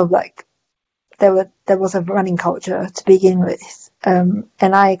even know like there was a running culture to begin with, and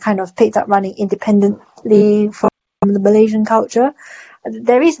I kind of picked up running independently from the Malaysian culture.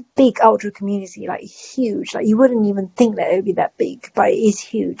 There is a big ultra community, like huge. Like, you wouldn't even think that it would be that big, but it is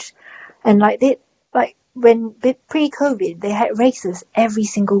huge. And like when pre-COVID, they had races every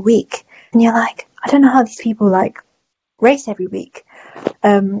single week, and you're like, I don't know how these people like race every week.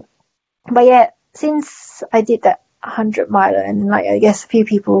 But yeah, since I did that 100 miler, and like I guess a few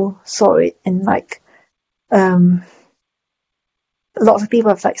people saw it, and like lots of people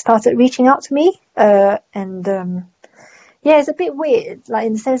have like started reaching out to me, yeah, it's a bit weird, like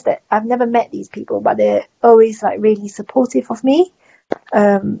in the sense that I've never met these people, but they're always like really supportive of me.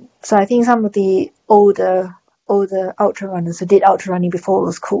 So I think some of the older ultra runners who did ultra running before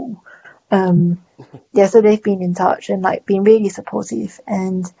was cool. Yeah, so they've been in touch and like been really supportive,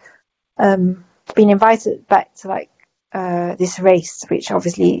 and been invited back to like this race, which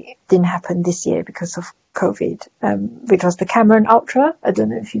obviously didn't happen this year because of COVID, which was the Cameron Ultra. I don't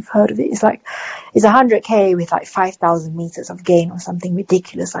know if you've heard of it. It's 100k with like 5,000 meters of gain or something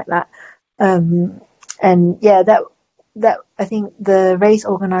ridiculous like that. And yeah, that I think the race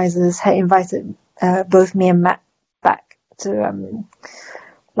organizers had invited both me and Matt back to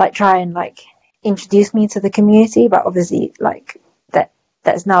try and introduce me to the community, but obviously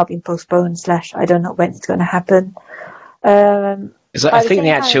that's now been postponed / I don't know when it's going to happen. I think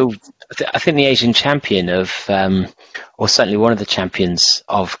the Asian champion of, or certainly one of the champions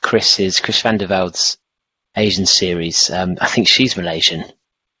of Chris van der Velde's Asian series. I think she's Malaysian.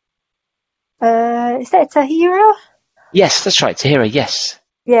 Is that Tahira? Yes, that's right, Tahira. Yes.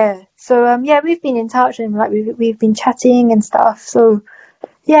 Yeah. So we've been in touch and we've been chatting and stuff. So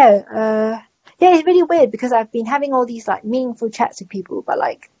yeah, it's really weird because I've been having all these meaningful chats with people, but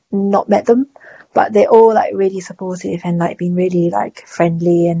not met them. But they're all really supportive and been really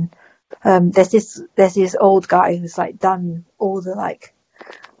friendly. And there's this old guy who's done all the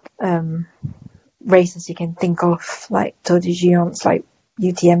races you can think of, Tour de Géants,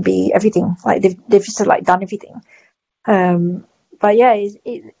 UTMB, everything. They've just done everything. But yeah,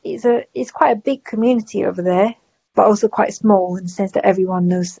 it's quite a big community over there, but also quite small in the sense that everyone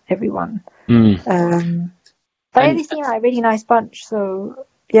knows everyone. But they seem like a really nice bunch, so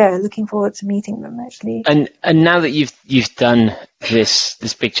yeah, looking forward to meeting them actually. And now that you've done this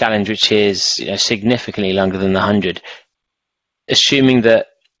big challenge, which is significantly longer than the 100, assuming that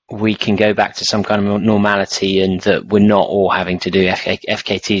we can go back to some kind of normality and that we're not all having to do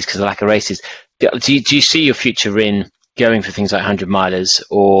FKTs because of lack of races, do you see your future in going for things like 100 milers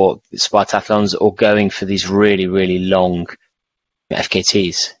or Spartathlons or going for these really, really long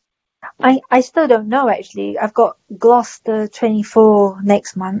FKTs? I still don't know actually. I've got Gloucester 24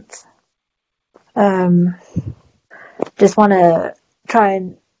 next month. Just want to try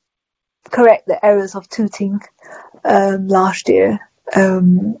and correct the errors of tooting last year.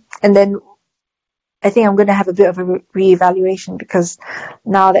 And then I think I'm going to have a bit of a re-evaluation because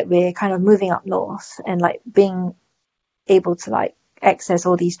now that we're kind of moving up north and being able to access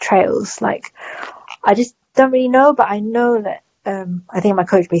all these trails, I just don't really know, but I know that I think my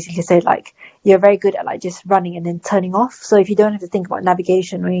coach basically said you're very good at just running and then turning off. So if you don't have to think about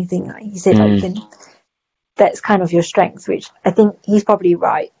navigation or anything, he said that's kind of your strength, which I think he's probably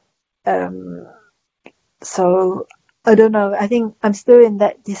right. So I don't know. I think I'm still in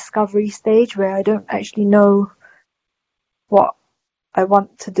that discovery stage where I don't actually know what I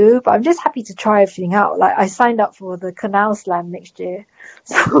want to do, but I'm just happy to try everything out. I signed up for the Canal Slam next year,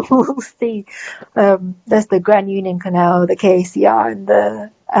 so we'll see. There's the Grand Union Canal, the KCR, and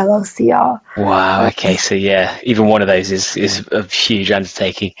the LLCR. Wow. Okay. So yeah, even one of those is a huge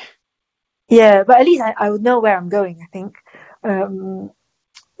undertaking. Yeah, but at least I would know where I'm going, I think.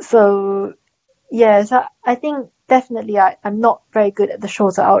 So yeah, so I think definitely I'm not very good at the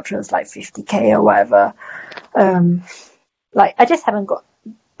shorter ultras 50k or whatever. I just haven't got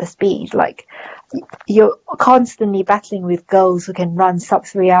the speed. You're constantly battling with girls who can run sub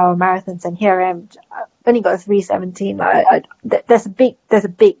 3 hour marathons, and here I am. I've only got a 3:17. There's a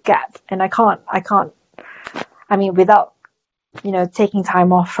big gap, and I can't. I mean, without taking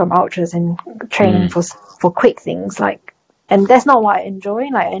time off from ultras and training for quick things and that's not what I enjoy.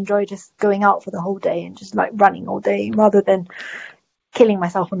 I enjoy just going out for the whole day and just running all day rather than killing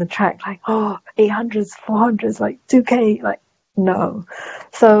myself on the track 800s, 400s, 2k, no.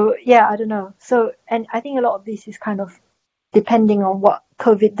 So yeah, I don't know. So, and I think a lot of this is kind of depending on what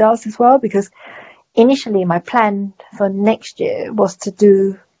COVID does as well, because initially my plan for next year was to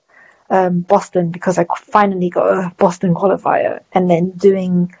do Boston because I finally got a Boston qualifier and then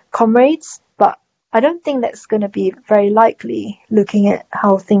doing Comrades, but I don't think that's going to be very likely looking at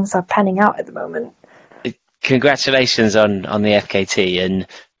how things are panning out at the moment. Congratulations on the FKT, and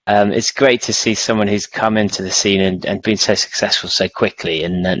it's great to see someone who's come into the scene and been so successful so quickly,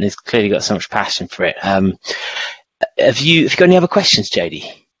 and has clearly got so much passion for it. Have you got any other questions, Jody?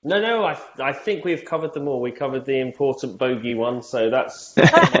 No, I think we've covered them all. We covered the important bogey one, so that's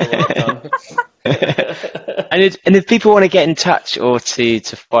well done. And if people want to get in touch or to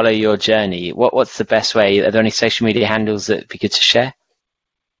follow your journey, what's the best way? Are there any social media handles that would be good to share?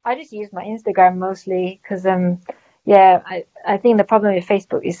 I just use my Instagram mostly because, I think the problem with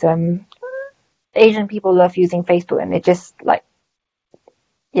Facebook is Asian people love using Facebook, and it just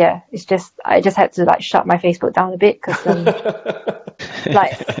it's just I just had to shut my Facebook down a bit because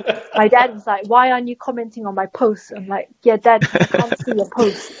my dad was like, "Why aren't you commenting on my posts?" I'm like, "Yeah, Dad, I can't see your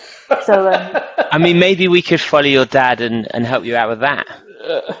posts." So I mean, maybe we could follow your dad and help you out with that.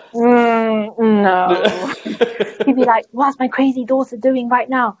 No. He'd be like, what's my crazy daughter doing right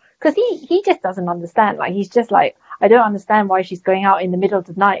now? Because he just doesn't understand. Like, he's just like, I don't understand why she's going out in the middle of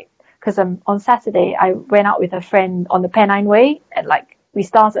the night. Because on Saturday, I went out with a friend on the Pennine Way. And like, we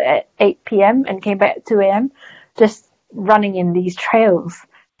started at 8 p.m. and came back at 2 a.m. just running in these trails.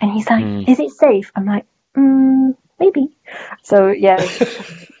 And he's like, is it safe? I'm like, maybe. So, yeah.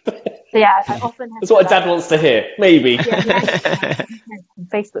 Yeah, I often have That's what a dad wants to hear. Maybe. Yeah, on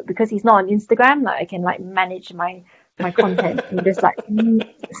Facebook, because he's not on Instagram, like I can like manage my content and just like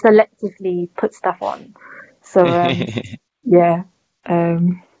selectively put stuff on. So yeah.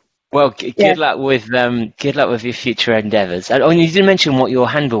 Well, good luck with your future endeavours. And you didn't mention what your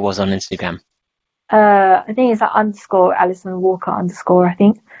handle was on Instagram. I think it's like _Alison Walker _ I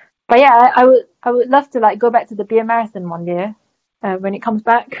think. But yeah, I would love to like go back to the beer marathon one year when it comes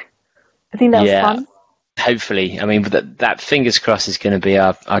back. I think that was fun. Hopefully. I mean, that fingers crossed is going to be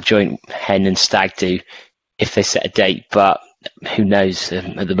our joint hen and stag do if they set a date, but who knows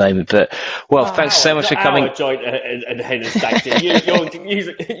at the moment. But, thanks so much for coming. Our joint and hen and stag do.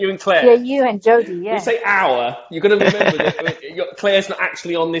 You and Claire. Yeah, you and Jodie, yeah. We say our. You've got to remember that Claire's not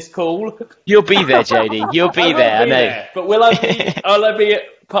actually on this call. You'll be there, Jodie. You'll be there, I know. There. But will I be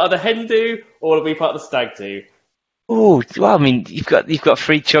part of the hen do, or will I be part of the stag do? Oh, well, I mean, you've got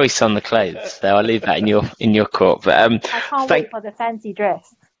free choice on the clothes, so I'll leave that in your court. But I can't wait for the fancy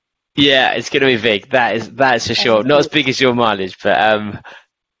dress. Yeah, it's going to be big. That is for sure. Not as big as your mileage, but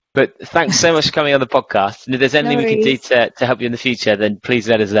thanks so much for coming on the podcast. And if there's anything we can do to help you in the future, then please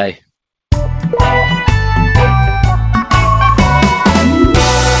let us know.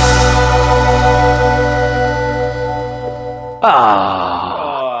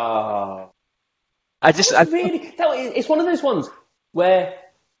 It's one of those ones where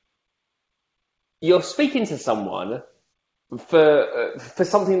you're speaking to someone for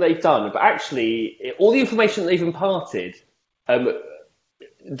something they've done, but actually all the information they've imparted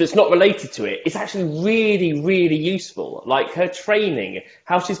that's not related to it is actually really, really useful. Like her training,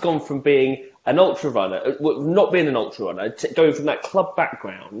 how she's gone from being an ultra runner, not being an ultra runner, going from that club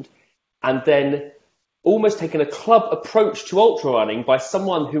background, and then almost taken a club approach to ultra running by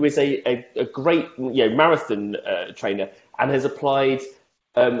someone who is a great marathon trainer and has applied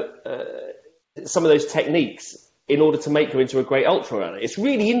some of those techniques in order to make her into a great ultra runner. It's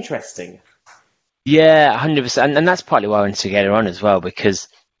really interesting. Yeah, 100%, and that's partly why I wanted to get her on as well, because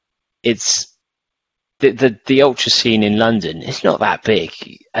it's the ultra scene in London. It's not that big,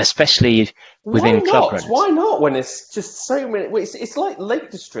 especially within club runners. Why not? When it's just so many. It's like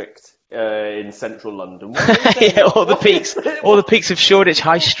Lake District. In central London. All the peaks of Shoreditch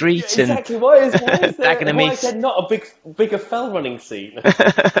High Street. Yeah, exactly. Why is there not a bigger fell running scene?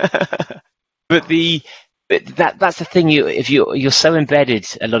 But that's the thing. If you're so embedded,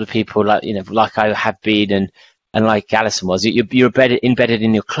 a lot of people like I have been, and like Alison was, you're embedded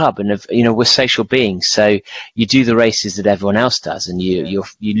in your club, and we're social beings, so you do the races that everyone else does, and you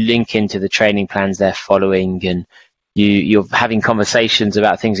link into the training plans they're following, and you're having conversations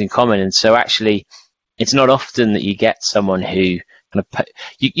about things in common. And so actually it's not often that you get someone who kind of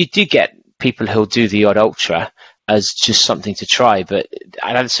you do get people who'll do the odd ultra as just something to try, but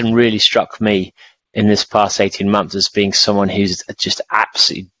Alison really struck me in this past 18 months as being someone who's just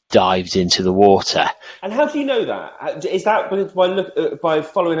absolutely dived into the water. And how do you know that? Is that by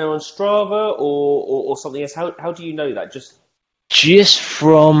following her on Strava or something else? How do you know that? Just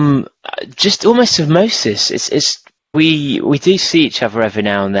from almost osmosis. It's we do see each other every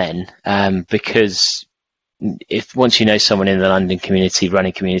now and then, because if once you know someone in the London community,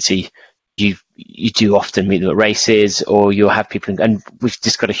 running community, you do often meet them at races, or you'll have people, and we've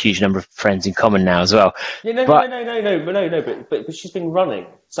just got a huge number of friends in common now as well. Yeah, but she's been running.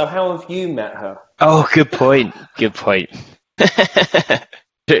 So how have you met her? Oh, good point.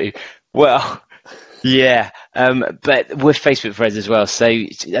 Well, yeah, but we're Facebook friends as well. So I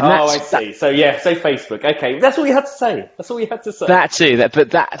see. So Facebook. Okay, that's all you had to say. That too.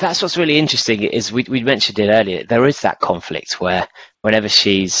 That's what's really interesting is we mentioned it earlier. There is that conflict where whenever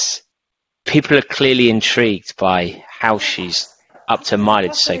people are clearly intrigued by how she's up to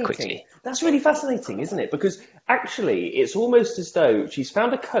mileage so quickly. That's really fascinating, isn't it? Because actually, it's almost as though she's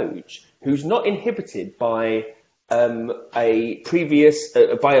found a coach who's not inhibited by a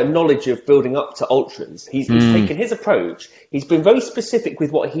knowledge of building up to ultras. He's taken his approach. He's been very specific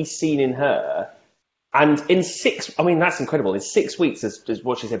with what he's seen in her. And that's incredible. In 6 weeks, as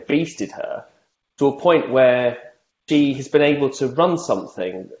what she said, beasted her to a point where she has been able to run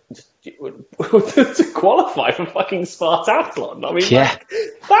something to qualify for fucking Spartathlon. I mean,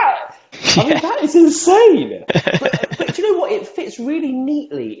 I mean, that is insane. But do you know what? It fits really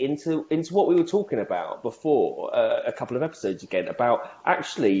neatly into what we were talking about before, a couple of episodes again, about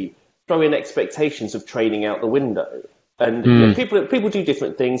actually throwing expectations of training out the window. And you know, people do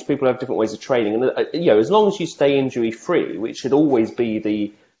different things. People have different ways of training, and as long as you stay injury free, which should always be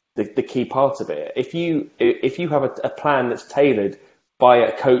the key part of it. If you have a plan that's tailored by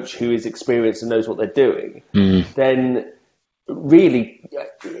a coach who is experienced and knows what they're doing, then really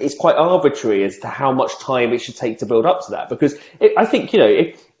it's quite arbitrary as to how much time it should take to build up to that. Because I think,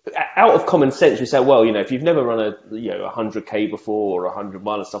 out of common sense, we say, well, if you've never run a 100k before or 100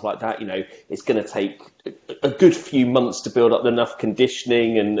 mile and stuff like that, it's going to take a good few months to build up enough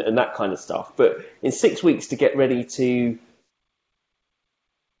conditioning and that kind of stuff. But in 6 weeks to get ready to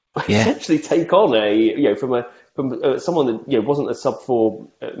essentially take on from someone that wasn't a sub 4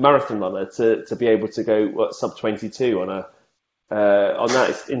 marathon runner to be able to go sub 22 on that,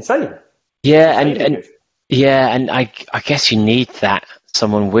 it's insane. Yeah, and I guess you need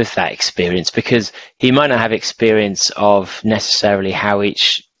someone with that experience, because he might not have experience of necessarily how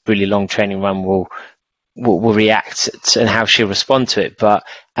each really long training run will react and how she'll respond to it. But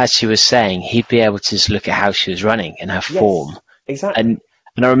as she was saying, he'd be able to just look at how she was running and her form. Exactly.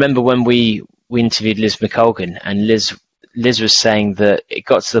 And I remember when we interviewed Liz McColgan, and Liz was saying that it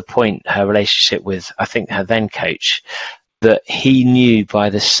got to the point, her relationship with, I think, her then coach, that he knew by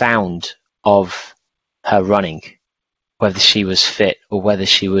the sound of her running whether she was fit or whether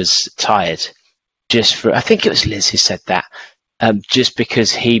she was tired. I think it was Liz who said that, just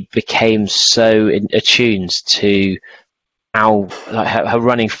because he became so attuned to how her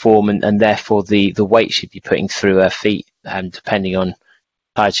running form and therefore the weight she'd be putting through her feet, depending on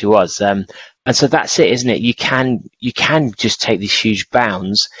how tired she was. And so that's it, isn't it? You can just take these huge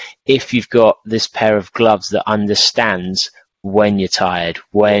bounds if you've got this pair of gloves that understands when you're tired,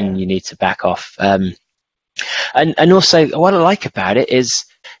 when you need to back off. And also what I like about it is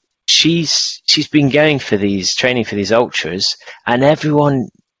she's been training for these ultras, and everyone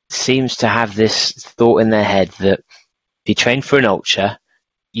seems to have this thought in their head that if you train for an ultra,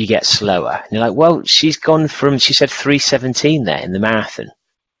 you get slower. And you're like, well, she's gone from, she said 3:17 there in the marathon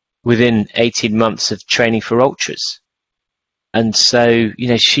within 18 months of training for ultras. And so,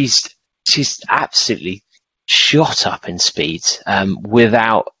 she's absolutely shot up in speed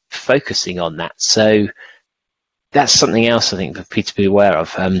without focusing on that. So that's something else I think for Peter to be aware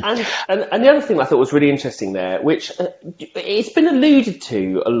of. And the other thing I thought was really interesting there, which it's been alluded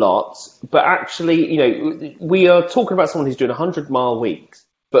to a lot, but actually, we are talking about someone who's doing 100-mile weeks,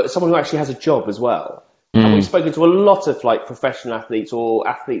 but someone who actually has a job as well. And we've spoken to a lot of professional athletes or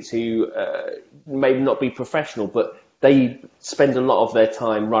athletes who may not be professional, but they spend a lot of their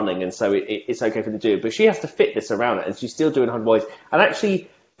time running, and so it's okay for them to do it. But she has to fit this around it, and she's still doing 100 miles, and actually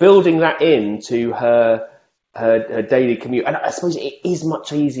building that into her daily commute. And I suppose it is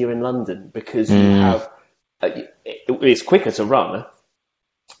much easier in London because you have it's quicker to run,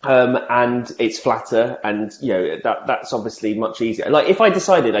 and it's flatter, and that's obviously much easier. Like if I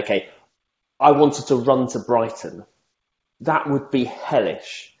decided, okay, I wanted to run to Brighton, that would be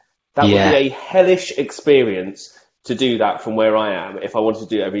hellish. That would be a hellish experience to do that from where I am if I wanted to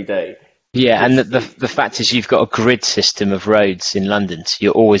do it every day. Yeah, and the fact is you've got a grid system of roads in London, so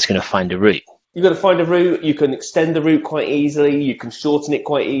you're always going to find a route. You've got to find a route. You can extend the route quite easily. You can shorten it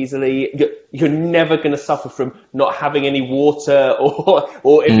quite easily. You're never going to suffer from not having any water,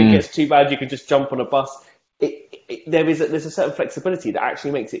 or if it gets too bad, you can just jump on a bus. There's a certain flexibility that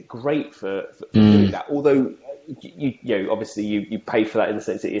actually makes it great for doing that. Although obviously you pay for that in the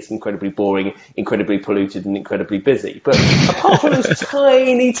sense that it's incredibly boring, incredibly polluted, and incredibly busy. But apart from those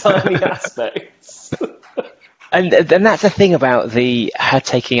tiny aspects. And that's the thing about her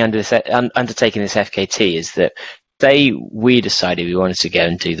undertaking this FKT, is that say we decided we wanted to go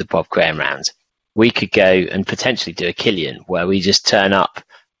and do the Bob Graham Round, we could go and potentially do a Killian where we just turn up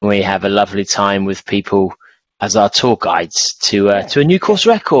and we have a lovely time with people as our tour guides to a new course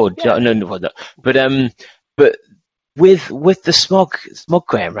record. Yeah. No, but with the Smog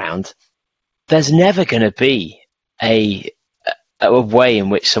Graham Round, there's never going to be a way in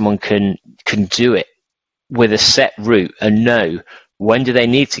which someone can do it with a set route and know when do they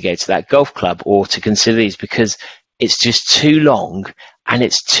need to go to that golf club or to consider these, because it's just too long and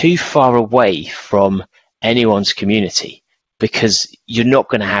it's too far away from anyone's community, because you're not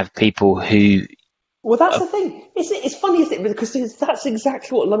going to have people who... Well, that's the thing. It's funny, isn't it? Because that's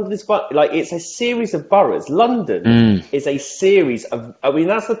exactly what London is about. Like, it's a series of boroughs. London is a series of... I mean,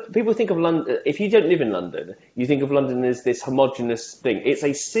 people think of London... If you don't live in London, you think of London as this homogenous thing. It's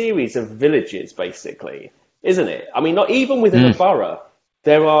a series of villages, basically, isn't it? I mean, not even within a borough.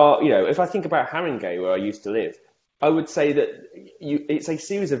 there are, if I think about Haringey, where I used to live, I would say that it's a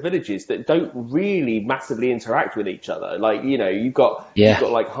series of villages that don't really massively interact with each other. Like, you've got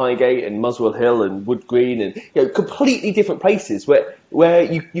like Highgate and Muswell Hill and Wood Green and completely different places where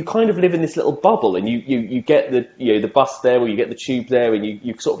you kind of live in this little bubble, and you get the bus there, or you get the tube there, and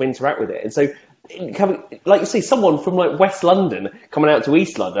you sort of interact with it. And so, like you say, someone from like West London coming out to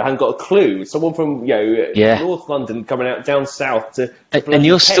East London hadn't got a clue. Someone from North London coming out down south to and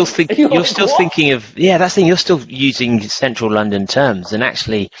you're still thinking of that's the thing. You're still using central London terms, and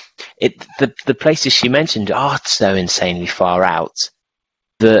actually, the places she mentioned are so insanely far out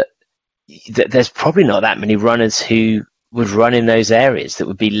that there's probably not that many runners who would run in those areas that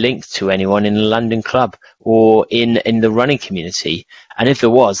would be linked to anyone in a London club or in the running community. And if there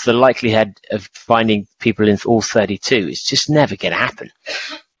was, the likelihood of finding people in all 32 is just never going to happen.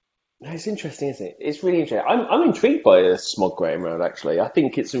 It's interesting, isn't it? It's really interesting. I'm intrigued by a Smog Graham Round, actually. I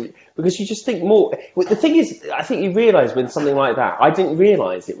think because you just think more. Well, the thing is, I think you realise when something like that, I didn't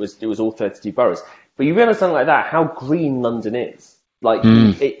realise it was all 32 boroughs, but you realise something like that, how green London is. Like,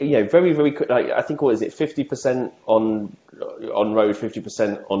 very, very quick. Like, I think, what is it, 50% on road,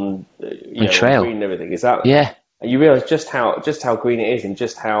 50% on trail, on green and everything. Is that? Yeah. And you realise just how green it is and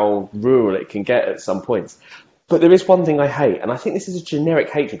just how rural it can get at some points. But there is one thing I hate, and I think this is a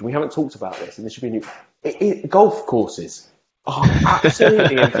generic hatred. We haven't talked about this, and this should be new. Golf courses are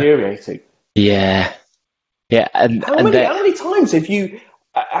absolutely infuriating. Yeah. How many times have you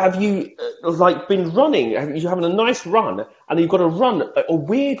like been running? You having a nice run, and you've got to run a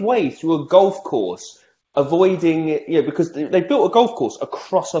weird way through a golf course, avoiding because they built a golf course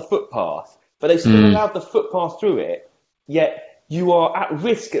across a footpath, but they still allowed the footpath through it. Yet you are at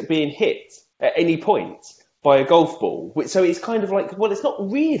risk at being hit at any point by a golf ball. So it's kind of like, well, it's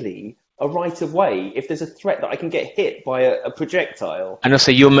not really a right of way if there's a threat that I can get hit by a projectile. And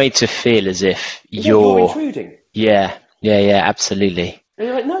also, you're made to feel as if you're intruding. Yeah, absolutely. And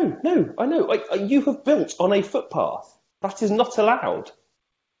you're like, no, I know. You have built on a footpath. That is not allowed.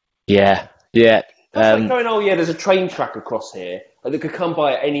 Yeah. That's like going, there's a train track across here that could come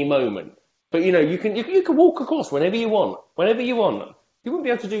by at any moment. But you can walk across whenever you want. You wouldn't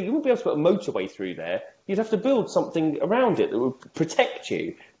be able to put a motorway through there. You'd have to build something around it that would protect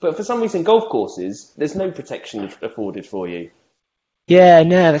you. But for some reason, golf courses, there's no protection afforded for you. Yeah,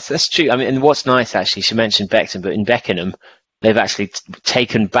 no, that's true. I mean, and what's nice, actually, she mentioned Beckton, but in Beckenham, they've actually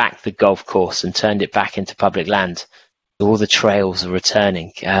taken back the golf course and turned it back into public land. All the trails are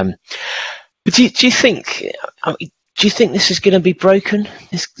returning. But do you think this is going to be broken?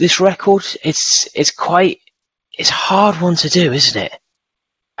 This record, it's hard one to do, isn't it?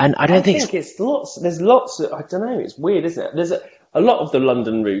 And I think it's lots. There's lots. I don't know. It's weird, isn't it? There's a lot of the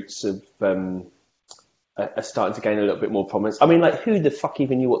London routes are starting to gain a little bit more prominence. I mean, like, who the fuck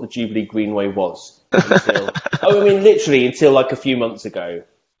even knew what the Jubilee Greenway was? Literally until like a few months ago.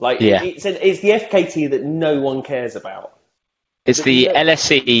 Like, it's the FKT that no one cares about. It's the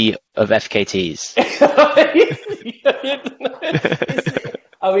LSE of FKTs.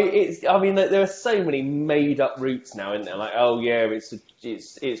 There are so many made-up routes now, isn't there? Like,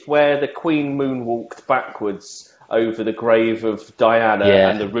 it's where the Queen moonwalked backwards over the grave of Diana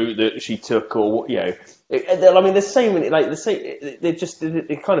and the route that she took, or there's so many. Like,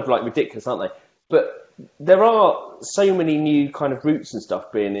 they're kind of like ridiculous, aren't they? But there are so many new kind of routes and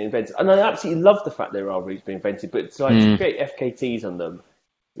stuff being invented, and I absolutely love the fact there are routes being invented. But to create FKTs on them,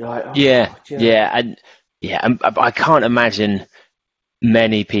 you're like, and I can't imagine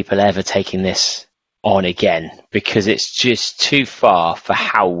many people ever taking this on again, because it's just too far for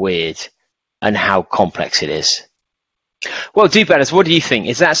how weird and how complex it is. Well, Dubanis, what do you think?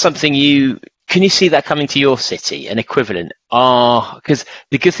 Is that something can you see that coming to your city, an equivalent? Because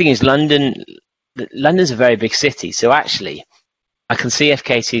the good thing is London's a very big city, so actually I can see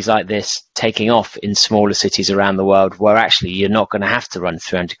FKTs like this taking off in smaller cities around the world, where actually you're not going to have to run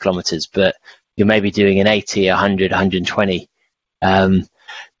 300 kilometers, but you're maybe doing an 80, 100, 120.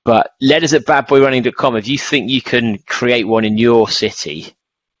 But let us at badboyrunning.com, if you think you can create one in your city,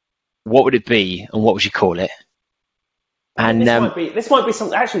 what would it be and what would you call it? And this might be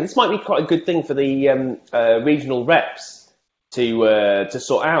something. Actually, this might be quite a good thing for the regional reps to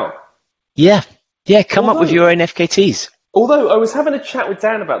sort out. Yeah. Come up with your own FKTs. Although I was having a chat with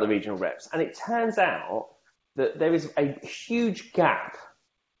Dan about the regional reps, and it turns out that there is a huge gap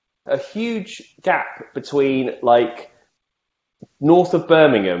between like north of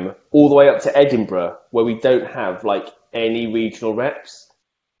Birmingham all the way up to Edinburgh, where we don't have like any regional reps.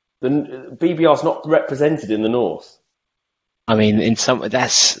 The BBR's not represented in the north. I mean,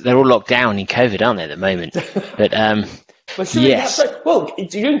 they're all locked down in COVID, aren't they, at the moment? But Well,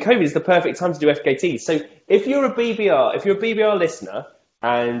 during COVID is the perfect time to do FKTs. So if you're a BBR listener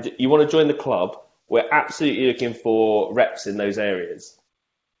and you want to join the club, we're absolutely looking for reps in those areas.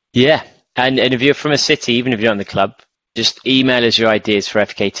 Yeah, and if you're from a city, even if you're on the club, just email us your ideas for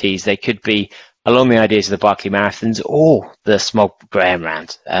FKTs. They could be along the ideas of the Barclay Marathons or the Smog Graham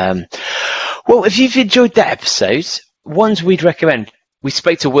Round. Well, if you've enjoyed that episode, ones we'd recommend. We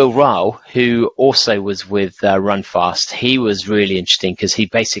spoke to Will Ryle, who also was with Run Fast. He was really interesting because he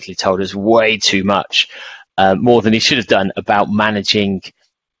basically told us way too much, more than he should have done, about managing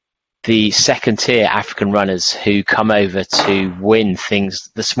the second tier African runners who come over to win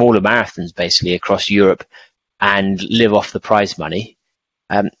things, the smaller marathons basically across Europe, and live off the prize money.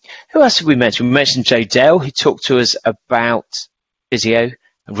 Who else did we mention? We mentioned Joe Dale, who talked to us about physio,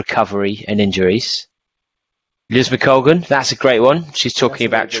 recovery and injuries. Liz McColgan, that's a great one. She's talking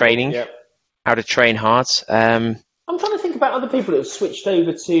about training, how to train hard. I'm trying to think about other people that have switched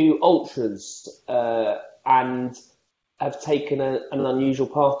over to ultras and have taken an unusual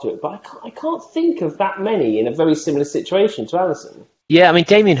path to it, but I can't think of that many in a very similar situation to Alison. Yeah, I mean,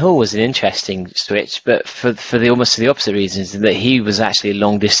 Damien Hall was an interesting switch, but for the almost the opposite reasons, that he was actually a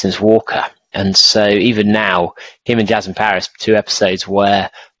long distance walker, and so even now, him and Jasmine Paris, 2 episodes where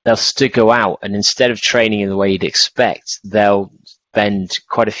they'll still go out, and instead of training in the way you'd expect, they'll spend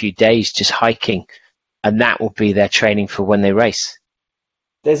quite a few days just hiking, and that will be their training for when they race.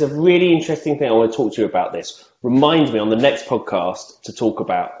 There's a really interesting thing I want to talk to you about this. Remind me on the next podcast to talk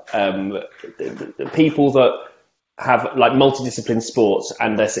about the people that have like multidiscipline sports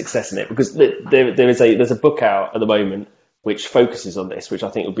and their success in it, because there's a book out at the moment which focuses on this, which I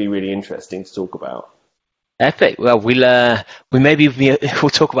think would be really interesting to talk about. Epic. Well, we'll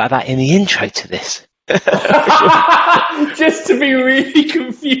talk about that in the intro to this. Just to be really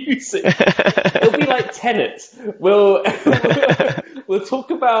confusing. It'll be like Tenet. We'll talk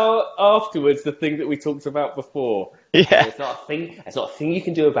about afterwards the thing that we talked about before. Yeah. It's not a thing you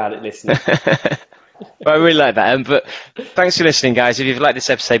can do about it, listener. Well, I really like that. But thanks for listening, guys. If you've liked this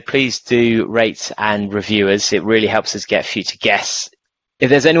episode, please do rate and review us. It really helps us get future guests. If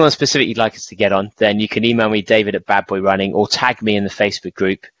there's anyone specific you'd like us to get on, then you can email me, David at Bad Boy Running, or tag me in the Facebook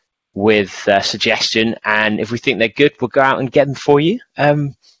group with a suggestion. And if we think they're good, we'll go out and get them for you.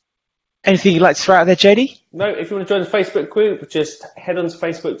 Anything you'd like to throw out there, JD? No, if you want to join the Facebook group, just head on to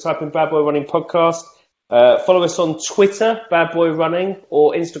Facebook, type in Bad Boy Running Podcast. Follow us on Twitter, Bad Boy Running,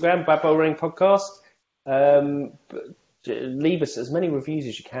 or Instagram, Bad Boy Running Podcast. Leave us as many reviews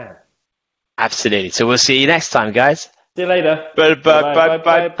as you can. Absolutely. So we'll see you next time, guys. See you later. Bye. Baby, come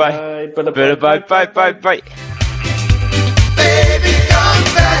back. Bye.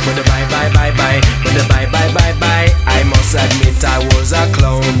 I must admit I was a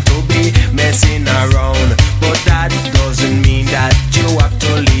clown to be messing around, but that doesn't mean that you have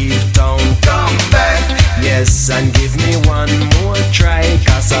to leave town. Come back. Yes, and give me one more try,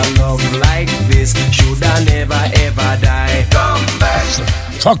 'cause a love like this should I never ever die. Come back.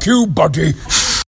 Fuck you, buddy.